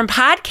out to different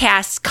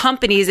podcasts,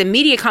 companies and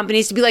media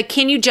companies to be like,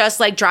 can you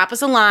just like drop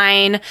us a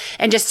line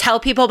and just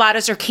tell people about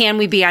us, or can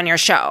we be on your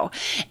show?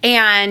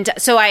 And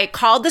so I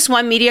called this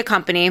one media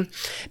company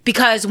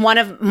because one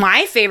of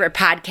my favorite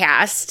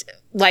podcasts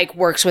like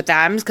works with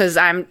them because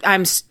I'm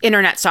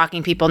internet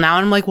stalking people now.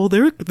 And I'm like, well,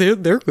 they're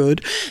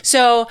good.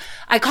 So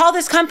I call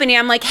this company.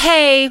 I'm like,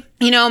 hey,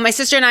 you know, my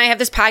sister and I have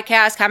this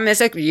podcast, Common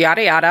Mystic,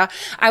 yada, yada.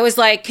 I was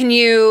like, can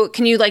you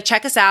like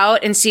check us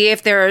out and see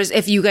if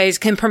you guys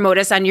can promote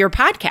us on your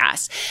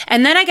podcast?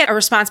 And then I get a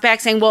response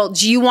back saying, well,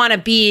 do you want to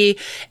be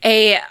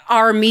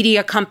our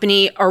media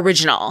company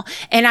original?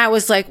 And I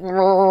was like,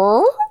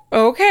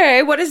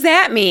 okay, what does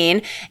that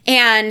mean?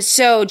 And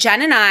so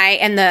Jen and I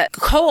and the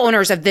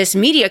co-owners of this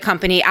media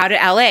company out of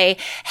LA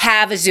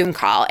have a Zoom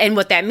call. And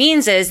what that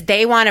means is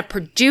they want to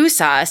produce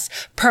us,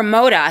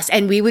 promote us,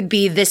 and we would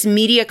be this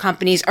media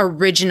company's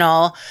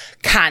original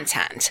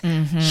content.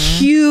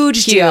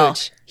 Huge deal.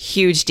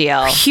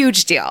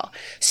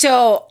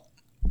 So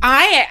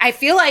I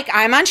feel like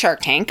I'm on Shark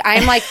Tank.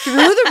 I'm like through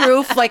the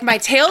roof, like my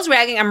tail's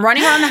wagging. I'm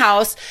running around the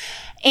house.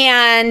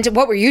 And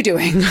what were you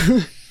doing?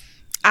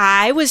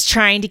 I was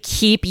trying to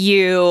keep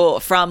you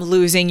from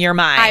losing your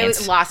mind. I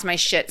lost my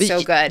shit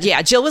so good.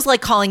 Yeah, Jill was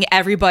like calling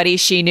everybody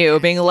she knew,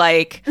 being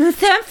like, I'm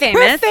famous.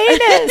 We're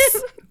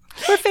famous.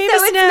 We're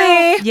famous so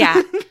now.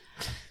 Yeah.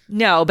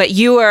 No, but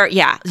you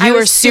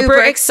were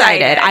super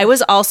excited. I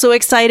was also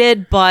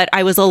excited, but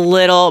I was a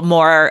little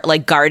more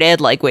like guarded,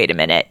 like, wait a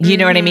minute. You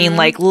know what I mean?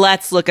 Like,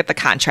 let's look at the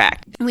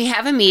contract. We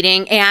have a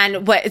meeting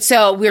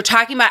so we're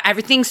talking about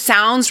everything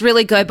sounds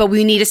really good, but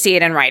we need to see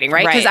it in writing,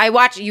 right?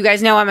 Because you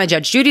guys know I'm a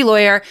Judge Judy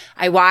lawyer.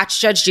 I watched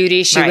Judge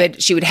Judy.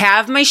 She would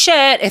have my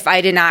shit if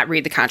I did not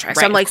read the contract.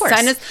 So I'm like,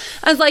 I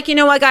was like, you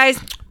know what, guys?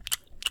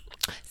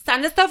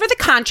 Send us over the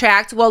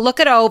contract. We'll look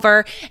it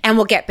over and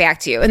we'll get back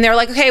to you. And they're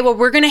like, okay, well,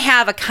 we're going to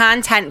have a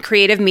content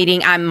creative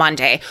meeting on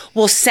Monday.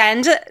 We'll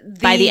send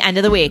by the end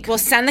of the week. We'll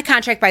send the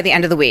contract by the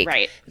end of the week.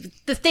 Right.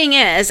 The thing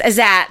is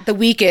that the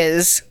week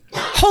is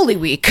Holy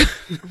Week.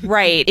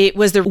 Right. It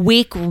was the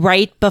week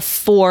right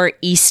before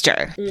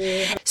Easter.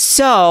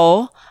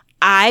 So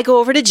I go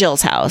over to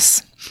Jill's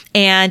house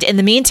And in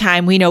the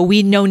meantime, we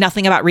know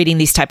nothing about reading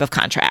these type of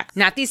contracts.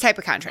 Not these type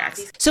of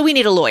contracts. So we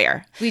need a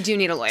lawyer. We do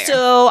need a lawyer.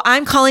 So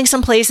I'm calling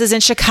some places in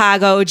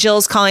Chicago.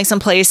 Jill's calling some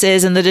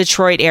places in the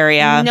Detroit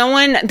area.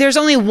 There's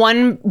only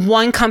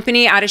one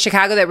company out of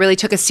Chicago that really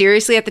took us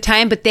seriously at the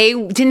time, but they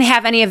didn't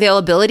have any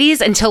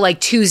availabilities until like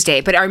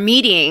Tuesday. But our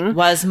meeting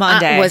was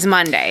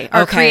Monday.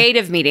 Our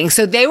creative meeting.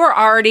 So they were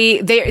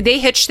already, they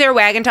hitched their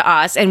wagon to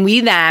us and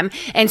we them.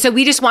 And so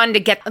we just wanted to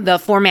get the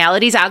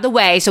formalities out of the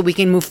way so we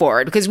can move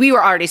forward because we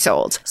were already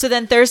sold. So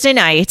then Thursday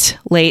night,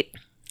 we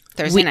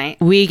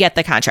get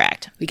the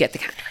contract.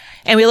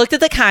 And we looked at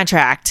the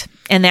contract,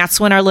 and that's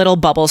when our little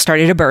bubble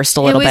started to burst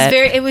a little bit.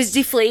 It was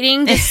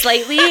deflating just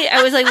slightly.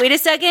 I was like, wait a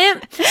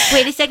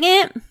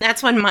second.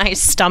 That's when my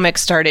stomach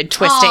started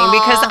twisting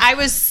because I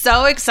was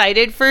so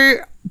excited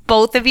for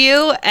both of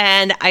you,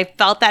 and I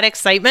felt that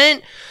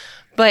excitement.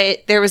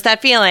 But there was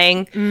that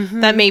feeling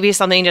that maybe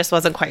something just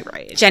wasn't quite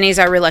right. Jenny's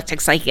our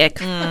reluctant psychic.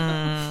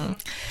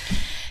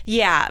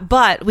 Yeah,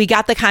 but we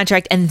got the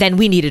contract and then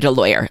we needed a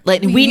lawyer.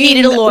 Like we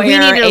needed a lawyer. We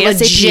needed a ASAP.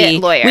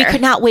 legit lawyer. We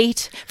could not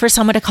wait for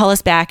someone to call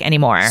us back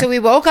anymore. So we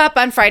woke up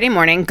on Friday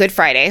morning, Good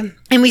Friday,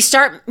 and we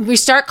start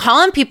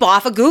calling people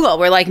off of Google.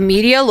 We're like,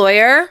 media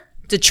lawyer,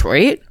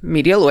 Detroit,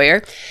 media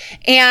lawyer.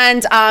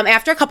 And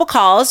after a couple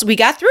calls, we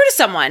got through to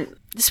someone.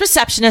 This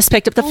receptionist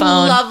picked up the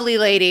phone. Lovely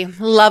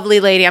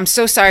lady. I'm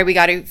so sorry we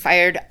got her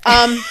fired.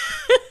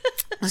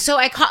 So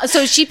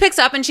she picks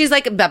up and she's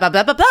like, blah, blah,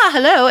 blah, blah, blah,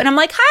 hello. And I'm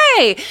like,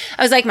 hi.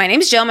 I was like, my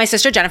name's Jill, my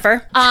sister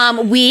Jennifer.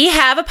 We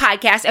have a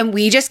podcast and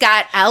we just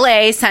got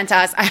LA sent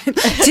us.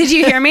 Did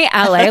you hear me?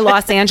 LA,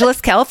 Los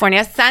Angeles,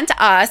 California sent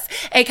us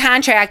a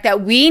contract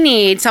that we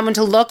need someone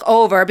to look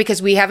over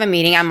because we have a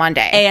meeting on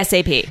Monday.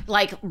 ASAP.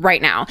 Like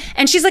right now.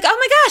 And she's like, oh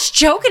my gosh,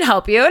 Joe can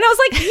help you. And I was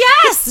like,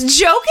 yes,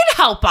 Joe can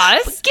help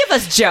us. Give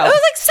us Joe. I was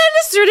like, send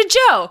us through to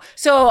Joe.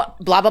 So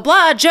blah, blah,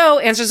 blah. Joe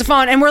answers the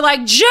phone and we're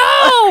like,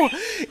 Joe,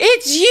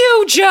 it's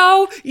you,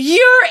 Joe.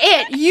 You're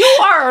it. You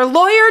are our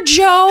lawyer,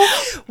 Joe.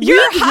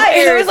 You're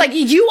hired. It was like,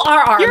 you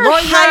are our You're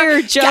lawyer.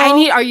 hired, Joe.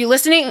 Are you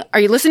listening? Are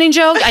you listening,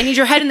 Joe? I need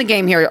your head in the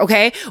game here,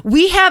 okay?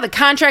 We have a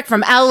contract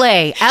from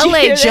LA.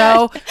 LA,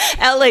 Joe.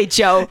 LA,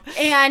 Joe.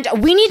 And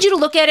we need you to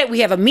look at it. We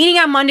have a meeting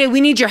on Monday. We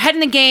need your head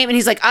in the game. And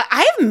he's like,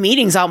 I have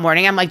meetings all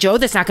morning. I'm like, Joe,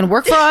 that's not going to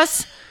work for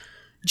us.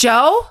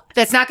 Joe,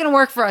 that's not going to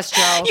work for us,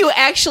 Joe. You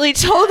actually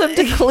told him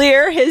to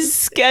clear his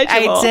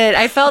schedule. I did.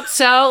 I felt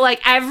so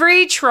like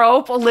every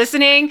trope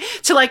listening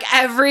to like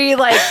every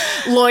like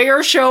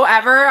lawyer show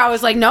ever. I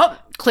was like, nope,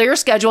 clear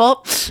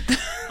schedule.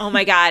 Oh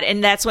my God.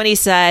 And that's when he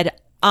said,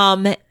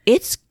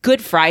 it's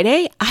Good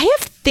Friday. I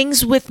have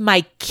things with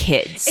my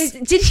kids.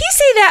 Did he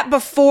say that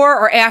before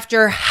or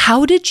after?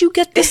 How did you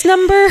get this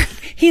number?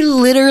 He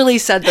literally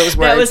said those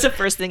words. That was the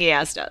first thing he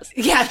asked us.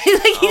 Yeah, like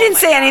he didn't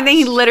say anything.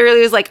 He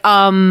literally was like,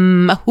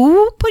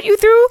 who put you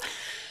through?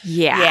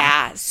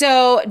 Yeah.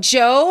 So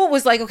Joe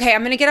was like, okay,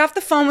 I'm going to get off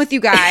the phone with you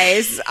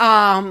guys.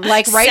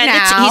 Like right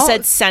now. He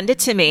said, send it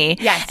to me.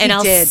 Yes, and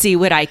I'll see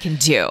what I can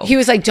do. He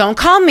was like, don't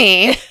call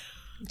me.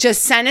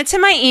 Just send it to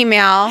my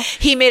email.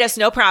 He made us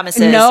no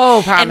promises.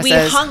 And we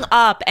hung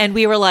up and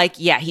we were like,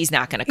 yeah, he's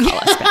not going to call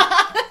us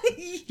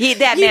back.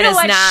 That man is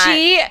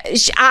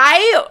not.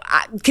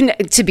 I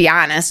to be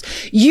honest,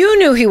 you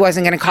knew he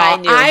wasn't going to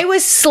call. I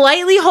was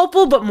slightly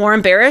hopeful, but more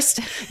embarrassed.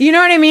 You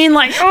know what I mean?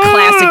 Like,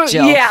 classic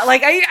Jill. Yeah,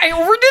 like I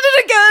overdid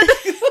it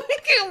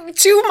again.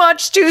 Too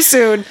much, too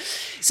soon.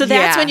 So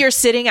that's when you're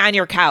sitting on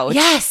your couch.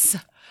 Yes.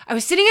 I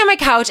was sitting on my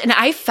couch and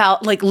I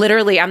felt like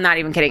literally, I'm not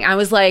even kidding. I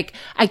was like,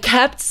 I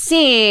kept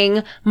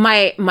seeing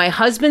my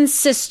husband's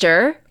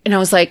sister and I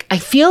was like, I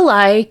feel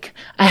like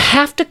I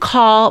have to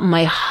call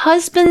my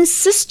husband's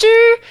sister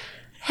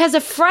has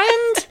a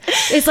friend.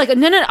 It's like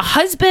a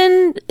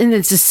husband and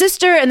it's a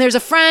sister and there's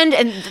a friend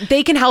and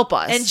they can help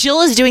us. And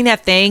Jill is doing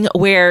that thing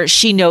where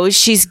she knows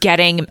she's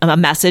getting a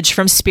message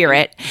from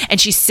Spirit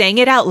and she's saying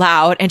it out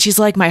loud and she's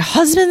like, my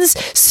husband's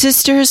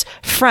sister's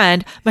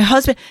friend, my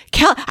husband,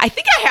 I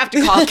think I have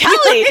to call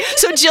Kelly.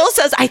 So Jill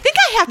says, I think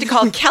I have to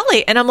call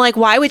Kelly. And I'm like,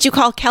 why would you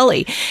call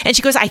Kelly? And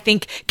she goes, I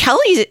think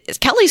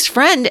Kelly's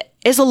friend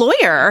is a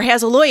lawyer or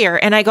has a lawyer.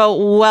 And I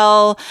go,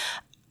 well,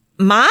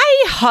 my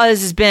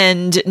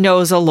husband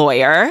knows a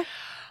lawyer.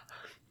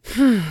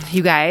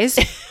 You guys.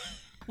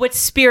 What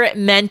Spirit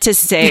meant to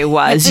say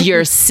was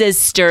your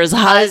sister's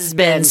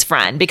husband's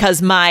friend,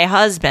 because my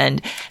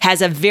husband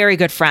has a very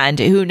good friend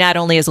who not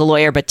only is a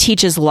lawyer, but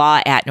teaches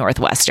law at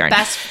Northwestern.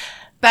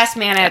 Best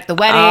man at the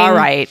wedding. All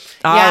right.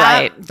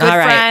 Good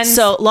friends.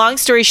 So long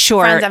story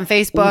short. Friends on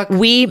Facebook.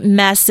 We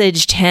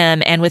messaged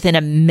him and within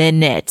a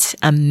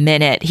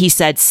minute, he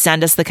said,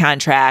 send us the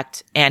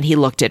contract. And he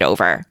looked it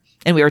over.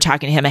 And we were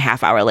talking to him a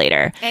half hour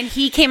later. And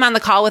he came on the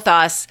call with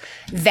us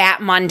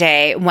that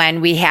Monday when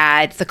we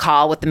had the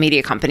call with the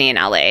media company in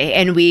LA.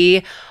 And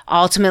we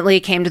ultimately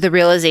came to the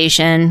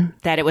realization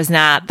that it was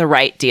not the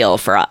right deal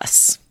for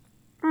us.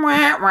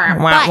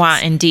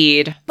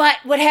 Indeed. But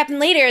what happened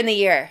later in the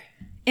year?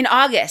 In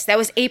August. That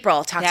was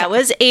April. That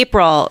was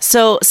April.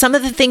 So some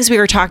of the things we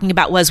were talking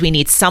about was we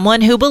need someone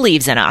who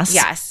believes in us.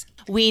 Yes.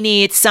 We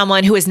need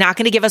someone who is not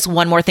going to give us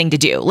one more thing to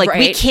do. Like,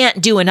 we Right. can't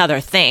do another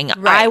thing.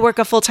 Right. I work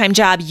a full-time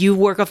job. You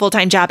work a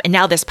full-time job. And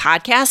now this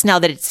podcast, now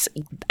that it's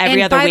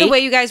every And other by week. the way,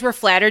 you guys were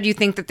flattered. You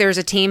think that there's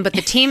a team, but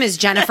the team is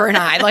Jennifer and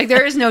I. Like,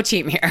 there is no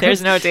team here.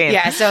 There's no team.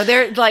 Yeah, so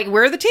they're like,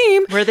 we're the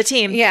team. We're the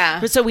team.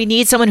 Yeah. So we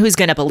need someone who's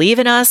going to believe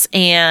in us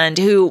and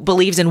who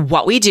believes in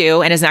what we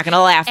do and is not going to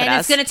laugh at And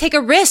us. it's going to take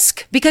a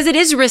risk because it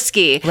is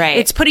risky. Right.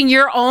 It's putting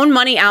your own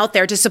money out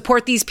there to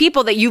support these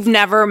people that you've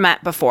never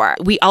met before.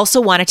 We also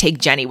want to take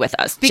Jenny with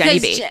us. Jenny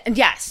Because, B.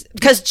 yes,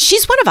 Because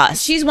she's one of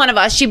us. she's one of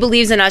us. She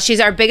believes in us. She's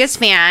our biggest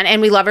fan,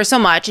 and we love her so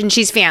much. And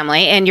she's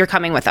family, and you're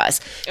coming with us.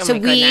 my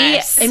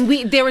goodness.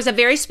 There was a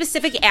very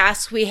specific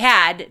ask we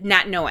had,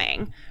 not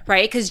knowing,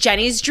 right? Because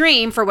Jenny's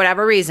dream, for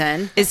whatever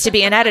reason, Is to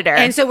be an editor.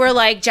 and so we're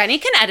like, Jenny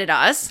can edit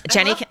us.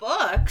 Jenny I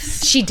love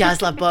books. She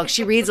does love books.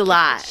 She reads a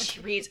lot.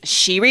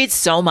 she reads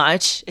so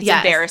much. It's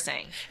Yes.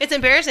 embarrassing. It's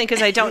embarrassing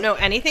because I don't know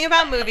anything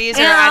about movies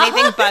or Yeah.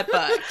 anything but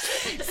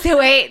books. So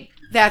wait,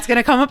 that's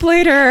gonna come up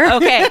later.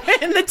 Okay.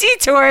 in the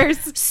detours.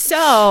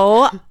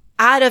 So,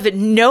 out of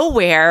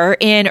nowhere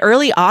in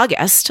early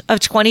August of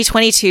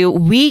 2022,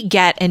 we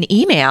get an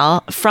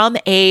email from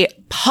a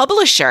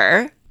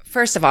publisher.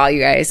 First of all, you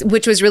guys,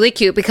 which was really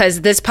cute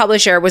because this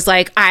publisher was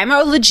like, I'm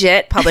a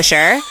legit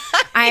publisher.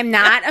 I am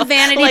not a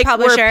vanity Like, we're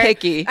publisher.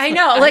 picky. I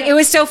know. Like, it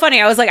was so funny.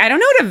 I was like, I don't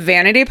know what a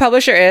vanity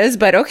publisher is,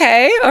 but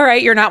okay. All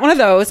right. You're not one of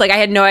those. Like, I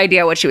had no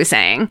idea what she was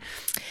saying.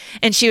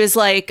 And she was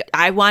like,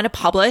 I want to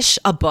publish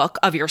a book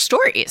of your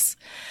stories.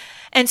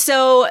 And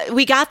so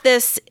we got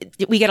this,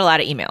 we get a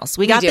lot of emails.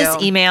 We got this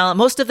do. email.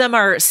 Most of them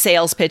are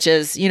sales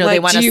pitches. You know, they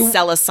Like, want do to you-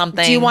 sell us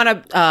something. Do you want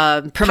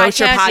to Promote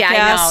your Yeah, I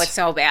podcast? know. It's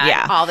so bad.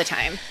 Yeah. All the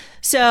time.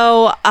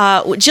 So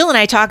Jill and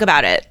I talk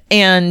about it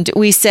and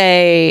we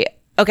say,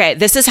 okay,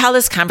 this is how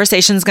this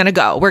conversation is going to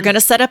go. We're going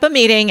to set up a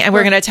meeting and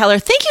we're going to tell her,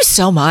 thank you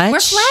so much. We're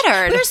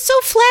flattered. We're so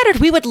flattered.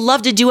 We would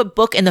love to do a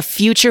book in the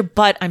future,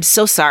 but I'm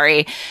so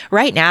sorry.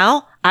 Right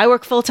now, I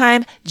work full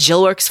time,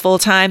 Jill works full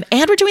time,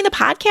 and we're doing the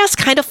podcast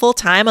kind of full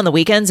time on the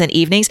weekends and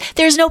evenings.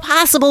 There's no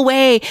possible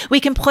way we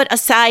can put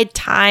aside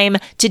time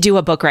to do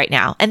a book right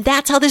now. And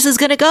that's how this is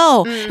going to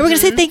go. And we're going to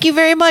say thank you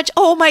very much.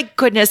 Oh my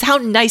goodness, how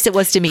nice it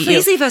was to meet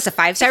Please you. leave us a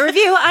 5-star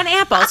review on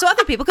Apple so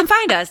other people can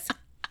find us.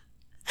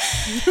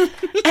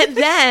 And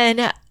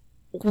then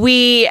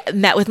we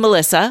met with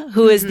Melissa,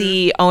 who is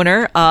the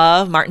owner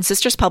of Martin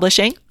Sisters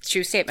Publishing,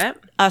 True statement.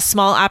 a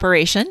small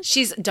operation.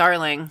 She's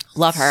darling.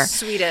 Love her.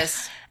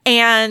 Sweetest.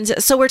 And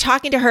so we're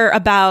talking to her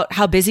about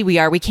how busy we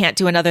are. We can't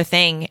do another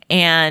thing.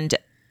 And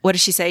what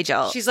does she say,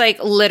 Jill? She's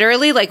like,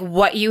 literally, like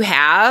what you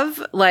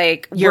have,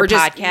 like Your we're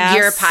just podcast.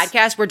 your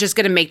podcast. We're just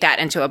going to make that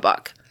into a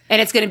book, and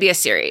it's going to be a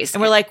series.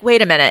 And we're like,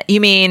 wait a minute. You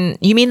mean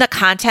the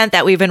content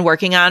that we've been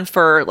working on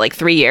for like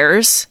 3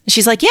 years? And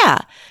she's like, yeah.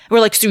 We're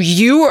like, so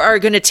you are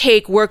going to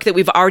take work that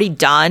we've already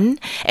done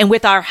and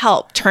with our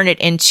help, turn it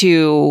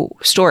into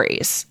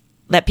stories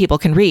that people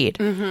can read.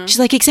 She's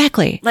like,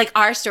 exactly. Like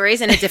our stories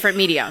in a different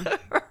medium.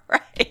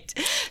 Right.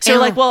 So we're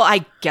like, well,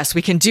 I guess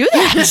we can do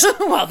that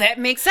Well, that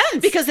makes sense.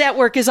 because that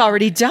work is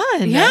already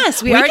done.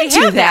 Yes, we already can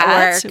do have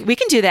that work. We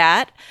can do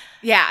that.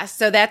 Yeah,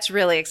 so that's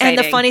really exciting.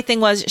 And the funny thing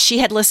was she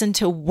had listened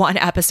to one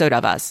episode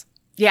of us,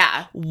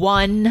 yeah,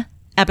 one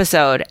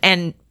episode,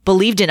 and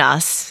believed in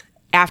us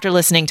after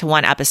listening to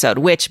one episode,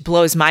 which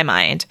blows my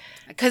mind.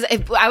 because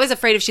I was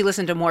afraid if she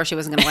listened to more, she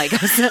wasn't going to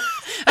like us.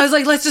 I was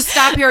like, let's just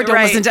stop here. Don't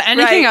listen to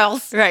anything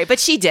else. Right. But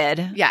she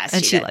did. Yes,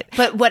 And she did. liked.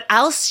 But what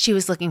else she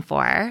was looking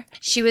for?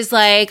 She was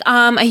like,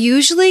 I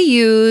usually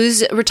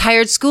use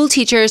retired school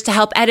teachers to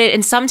help edit,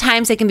 and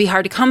sometimes they can be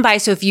hard to come by.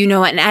 So if you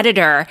know an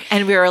editor,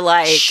 And we were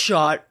like,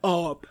 shut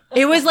up.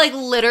 It was like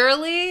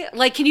literally,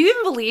 like, can you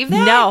even believe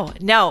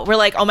that? no. We're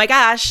like, oh my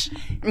gosh.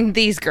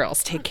 These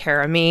girls take care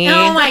of me.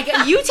 Oh my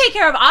God. You take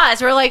care of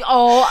us. We're like,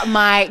 oh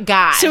my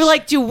gosh. So we're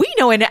like, do we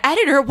know an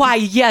editor? Why,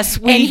 yes,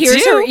 we and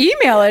here's do. her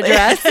email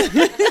address.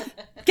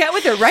 Get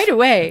with her right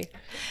away.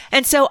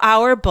 And so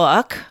our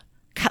book,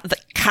 The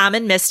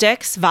Common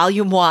Mystics,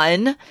 Volume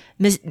 1,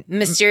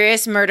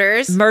 Mysterious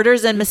Murders.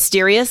 Murders and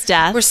Mysterious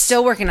Deaths, We're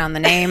still working on the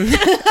name.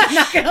 I'm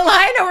not going to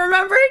lie. I don't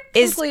remember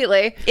it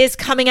completely. is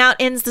coming out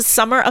in the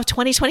summer of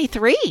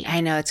 2023.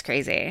 I know, it's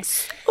crazy.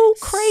 Oh,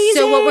 crazy.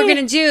 So what we're going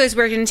to do is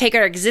we're going to take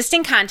our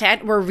existing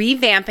content, we're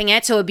revamping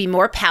it so it'll be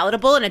more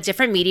palatable in a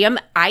different medium,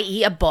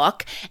 i.e. a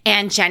book,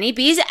 and Jenny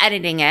B's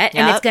editing it,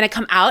 and Yep. it's going to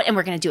come out, and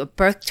we're going to do a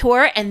book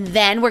tour, and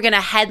then we're going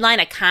to headline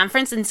a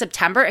conference in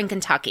September in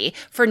Kentucky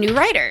for new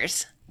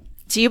writers.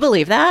 Do you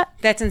believe that?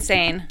 That's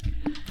insane.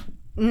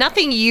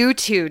 Nothing you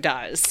two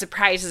does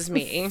surprises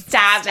me.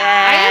 Stop it.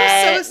 I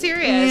am so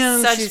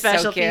serious. Such She's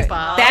special so cute. people.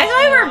 That's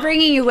why we're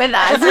bringing you with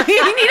us. We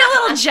need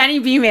a little Jenny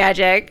B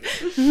magic.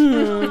 For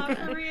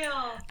real.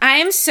 I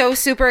am so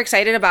super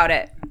excited about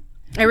it.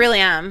 I really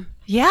am.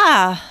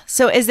 Yeah.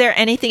 So is there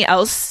anything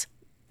else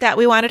that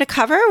we wanted to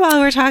cover while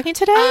we're talking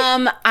today?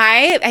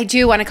 I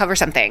do want to cover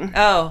something.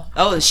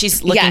 Oh,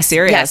 she's looking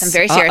serious. Yes, I'm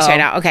very serious right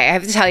now. Okay, I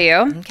have to tell you.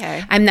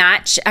 Okay. I'm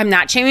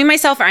not shaming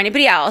myself or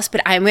anybody else,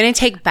 but I'm going to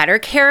take better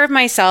care of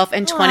myself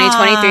in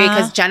 2023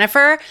 because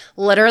Jennifer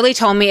literally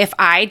told me if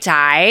I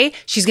die,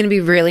 she's going to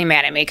be really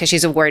mad at me because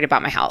she's worried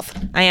about my health.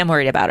 I am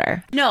worried about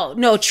her.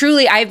 No,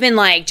 truly, I've been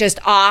like just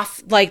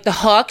off like the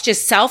hook,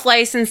 just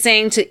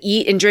self-licensing to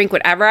eat and drink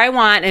whatever I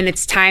want. And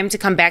it's time to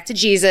come back to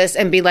Jesus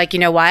and be like, you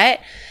know what?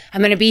 I'm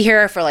going to be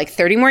here for like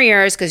 30 more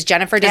years because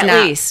Jennifer does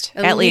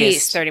At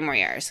least 30 more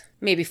years,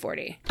 maybe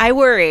 40. I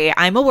worry.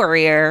 I'm a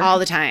worrier. All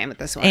the time with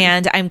this one.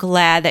 And I'm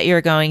glad that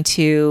you're going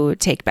to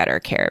take better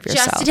care of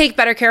yourself. Just to take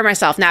better care of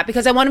myself, not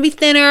because I want to be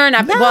thinner.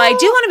 Well, I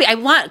do want to be. I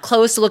want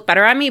clothes to look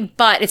better on me,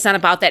 but it's not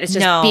about that. It's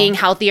just being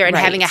healthier and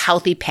having a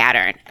healthy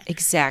pattern.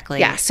 Exactly.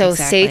 Yeah. So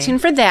stay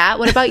tuned for that.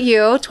 What about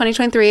you?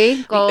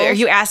 2023 goals? Are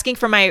you asking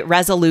for my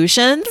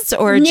resolutions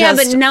or Yeah,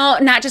 just? but no,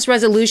 not just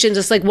resolutions.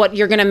 Just like what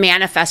you're going to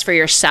manifest for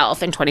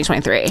yourself in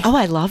 2023. Oh,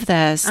 I love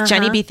this.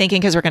 Jenny, be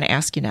thinking because we're going to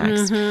ask you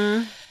next.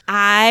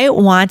 I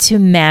want to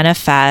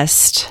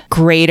manifest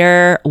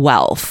greater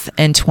wealth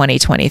in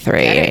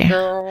 2023.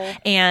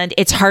 And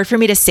it's hard for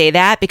me to say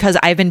that because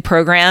I've been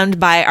programmed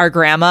by our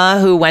grandma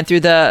who went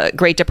through the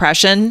Great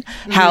Depression,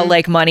 how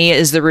like money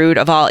is the root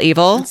of all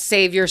evil.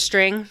 Save your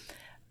string.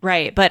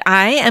 Right. But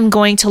I am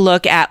going to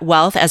look at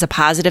wealth as a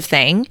positive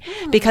thing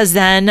because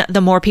then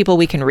the more people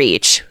we can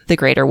reach, the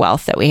greater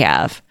wealth that we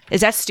have. Is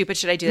that stupid?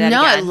 Should I do that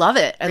No, again? I love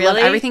it. I love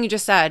everything you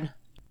just said.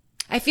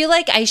 I feel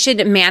like I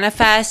should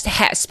manifest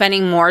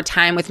spending more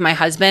time with my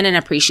husband and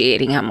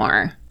appreciating him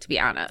more, to be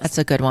honest. That's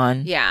a good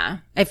one. Yeah.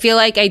 I feel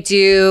like I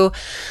do,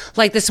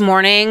 like this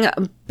morning,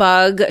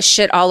 Bug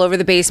shit all over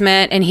the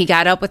basement and he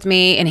got up with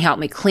me and he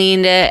helped me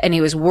clean it and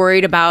he was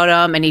worried about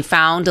him and he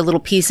found the little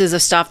pieces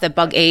of stuff that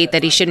Bug ate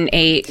that he shouldn't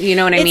eat. You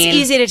know what I mean? It's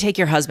easy to take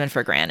your husband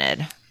for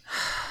granted.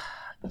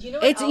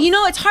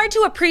 It's hard to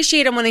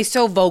appreciate him when he's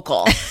so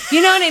vocal.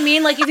 You know what I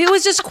mean? Like if he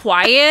was just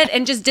quiet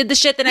and just did the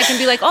shit, then I can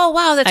be like, oh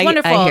wow, that's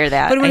wonderful. I hear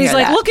that. But when I he's hear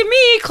like, that. look at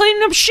me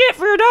cleaning up shit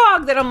for your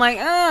dog, then I'm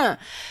like,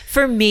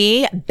 For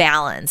me,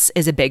 balance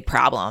is a big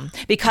problem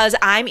because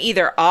I'm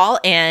either all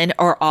in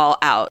or all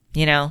out,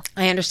 you know?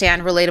 I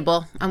understand.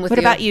 Relatable. I'm with you. What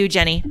about you,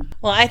 Jenny?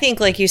 Well, I think,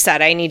 like you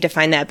said, I need to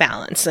find that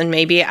balance. And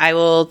maybe I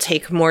will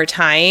take more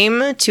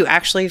time to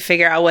actually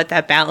figure out what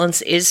that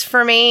balance is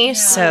for me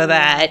so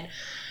that,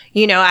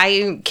 you know,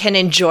 I can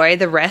enjoy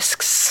the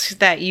risks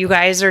that you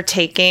guys are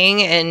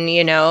taking. And,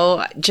 you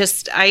know,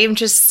 I am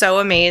just so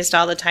amazed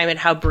all the time at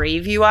how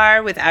brave you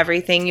are with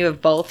everything you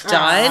have both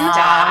done.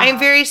 I'm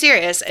very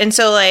serious. And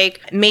so,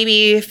 like,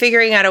 maybe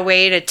figuring out a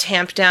way to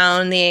tamp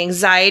down the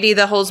anxiety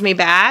that holds me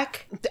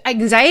back.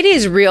 Anxiety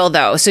is real,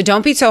 though. So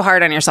don't be so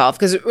hard on yourself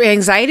because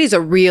anxiety is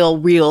a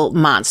real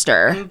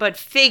monster. But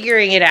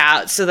figuring it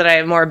out so that I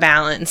have more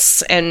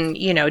balance and,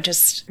 you know,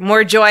 just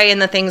more joy in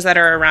the things that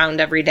are around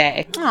every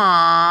day.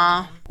 Aww.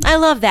 I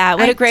love that.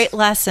 What a great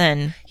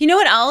lesson. You know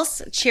what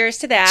else? Cheers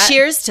to that.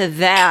 Cheers to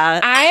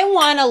that. I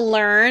want to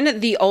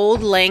learn the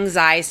old Lang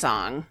Syne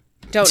song.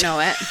 Don't know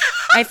it.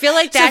 I feel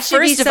like that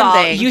should be first of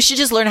something. all, you should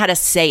just learn how to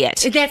say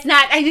it. That's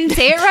not, I didn't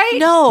say it right?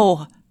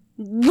 No.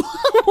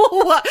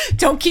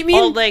 Don't keep me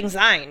Old Lang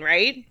Syne,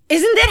 right?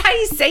 Isn't that how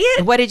you say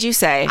it? What did you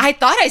say? I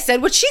thought I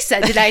said what she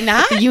said. Did I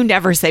not? You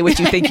never say what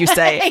you think you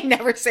say. I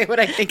never say what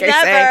I think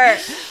I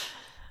say.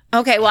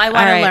 Okay, well, I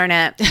want to learn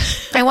it.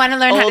 I want to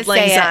learn how to Old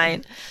Lang say Syne.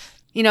 it.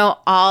 You know,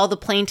 all the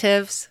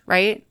plaintiffs,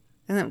 right?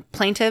 Isn't it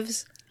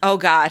plaintiffs? Oh,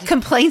 God.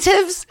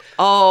 Complaintives?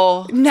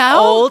 Oh. No.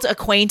 Old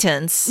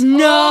acquaintance.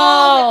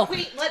 No.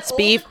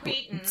 Be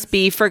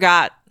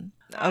forgot.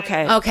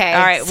 Okay. Okay. All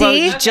right.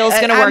 See? Well, Jill's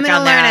going to work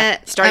on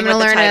that. Starting with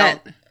the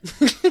title.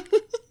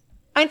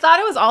 I thought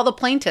it was all the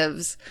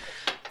plaintiffs.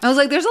 I was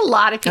like, there's a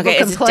lot of people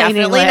complaining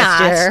definitely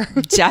last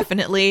year.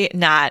 Definitely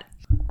not.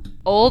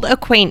 Old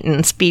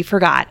acquaintance be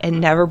forgot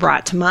and never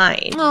brought to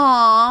mind.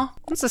 Aw,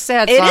 it's a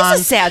sad song. It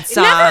is a sad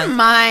song. Never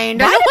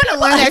mind. I don't want to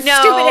learn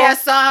that stupid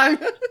ass song.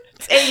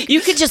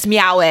 You could just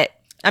meow it.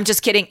 I'm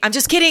just kidding. Don't,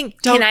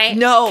 Can I?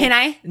 No. Can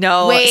I?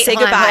 No. Wait, say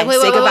hold on. goodbye. Wait,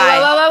 say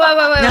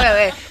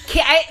goodbye.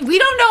 Wait. We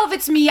don't know if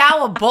it's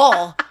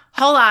meowable.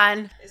 Hold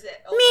on. Is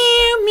it?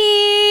 Me,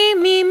 me,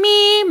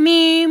 me,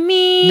 me,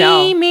 me,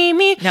 No. me,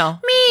 me, No.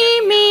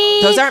 me,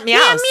 me. Those aren't meows.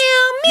 Meow,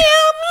 meow,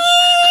 meow,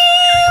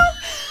 meow,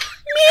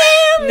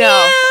 meow,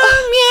 No.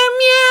 meow,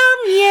 meow,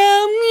 meow,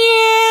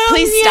 meow.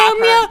 Please stop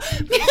her.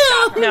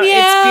 Meow, No, meow,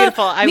 it's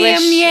beautiful. I meow,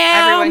 wish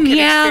meow, everyone could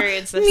meow,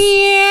 experience this.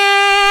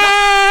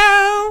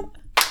 Meow.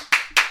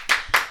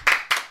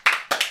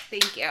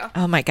 Thank you.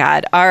 Oh, my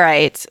God. All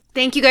right.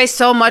 Thank you guys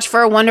so much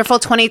for a wonderful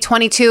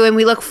 2022, and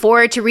we look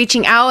forward to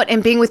reaching out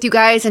and being with you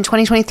guys in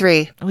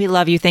 2023. We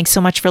love you. Thanks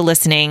so much for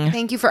listening.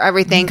 Thank you for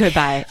everything.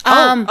 Goodbye.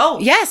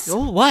 Yes.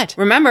 Oh, what?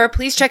 Remember,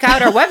 please check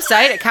out our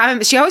website at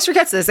Common. She always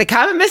forgets this, at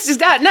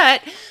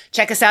commonmystics.net.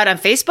 Check us out on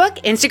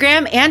Facebook,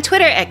 Instagram, and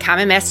Twitter at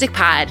Common Mystic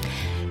Pod.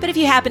 But if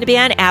you happen to be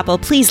on Apple,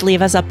 please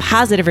leave us a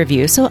positive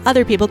review so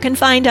other people can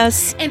find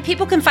us. And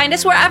people can find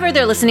us wherever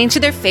they're listening to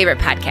their favorite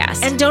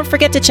podcast. And don't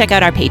forget to check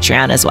out our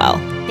Patreon as well.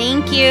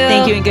 Thank you.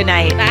 Thank you and good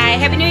night. Bye.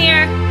 Happy New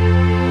Year.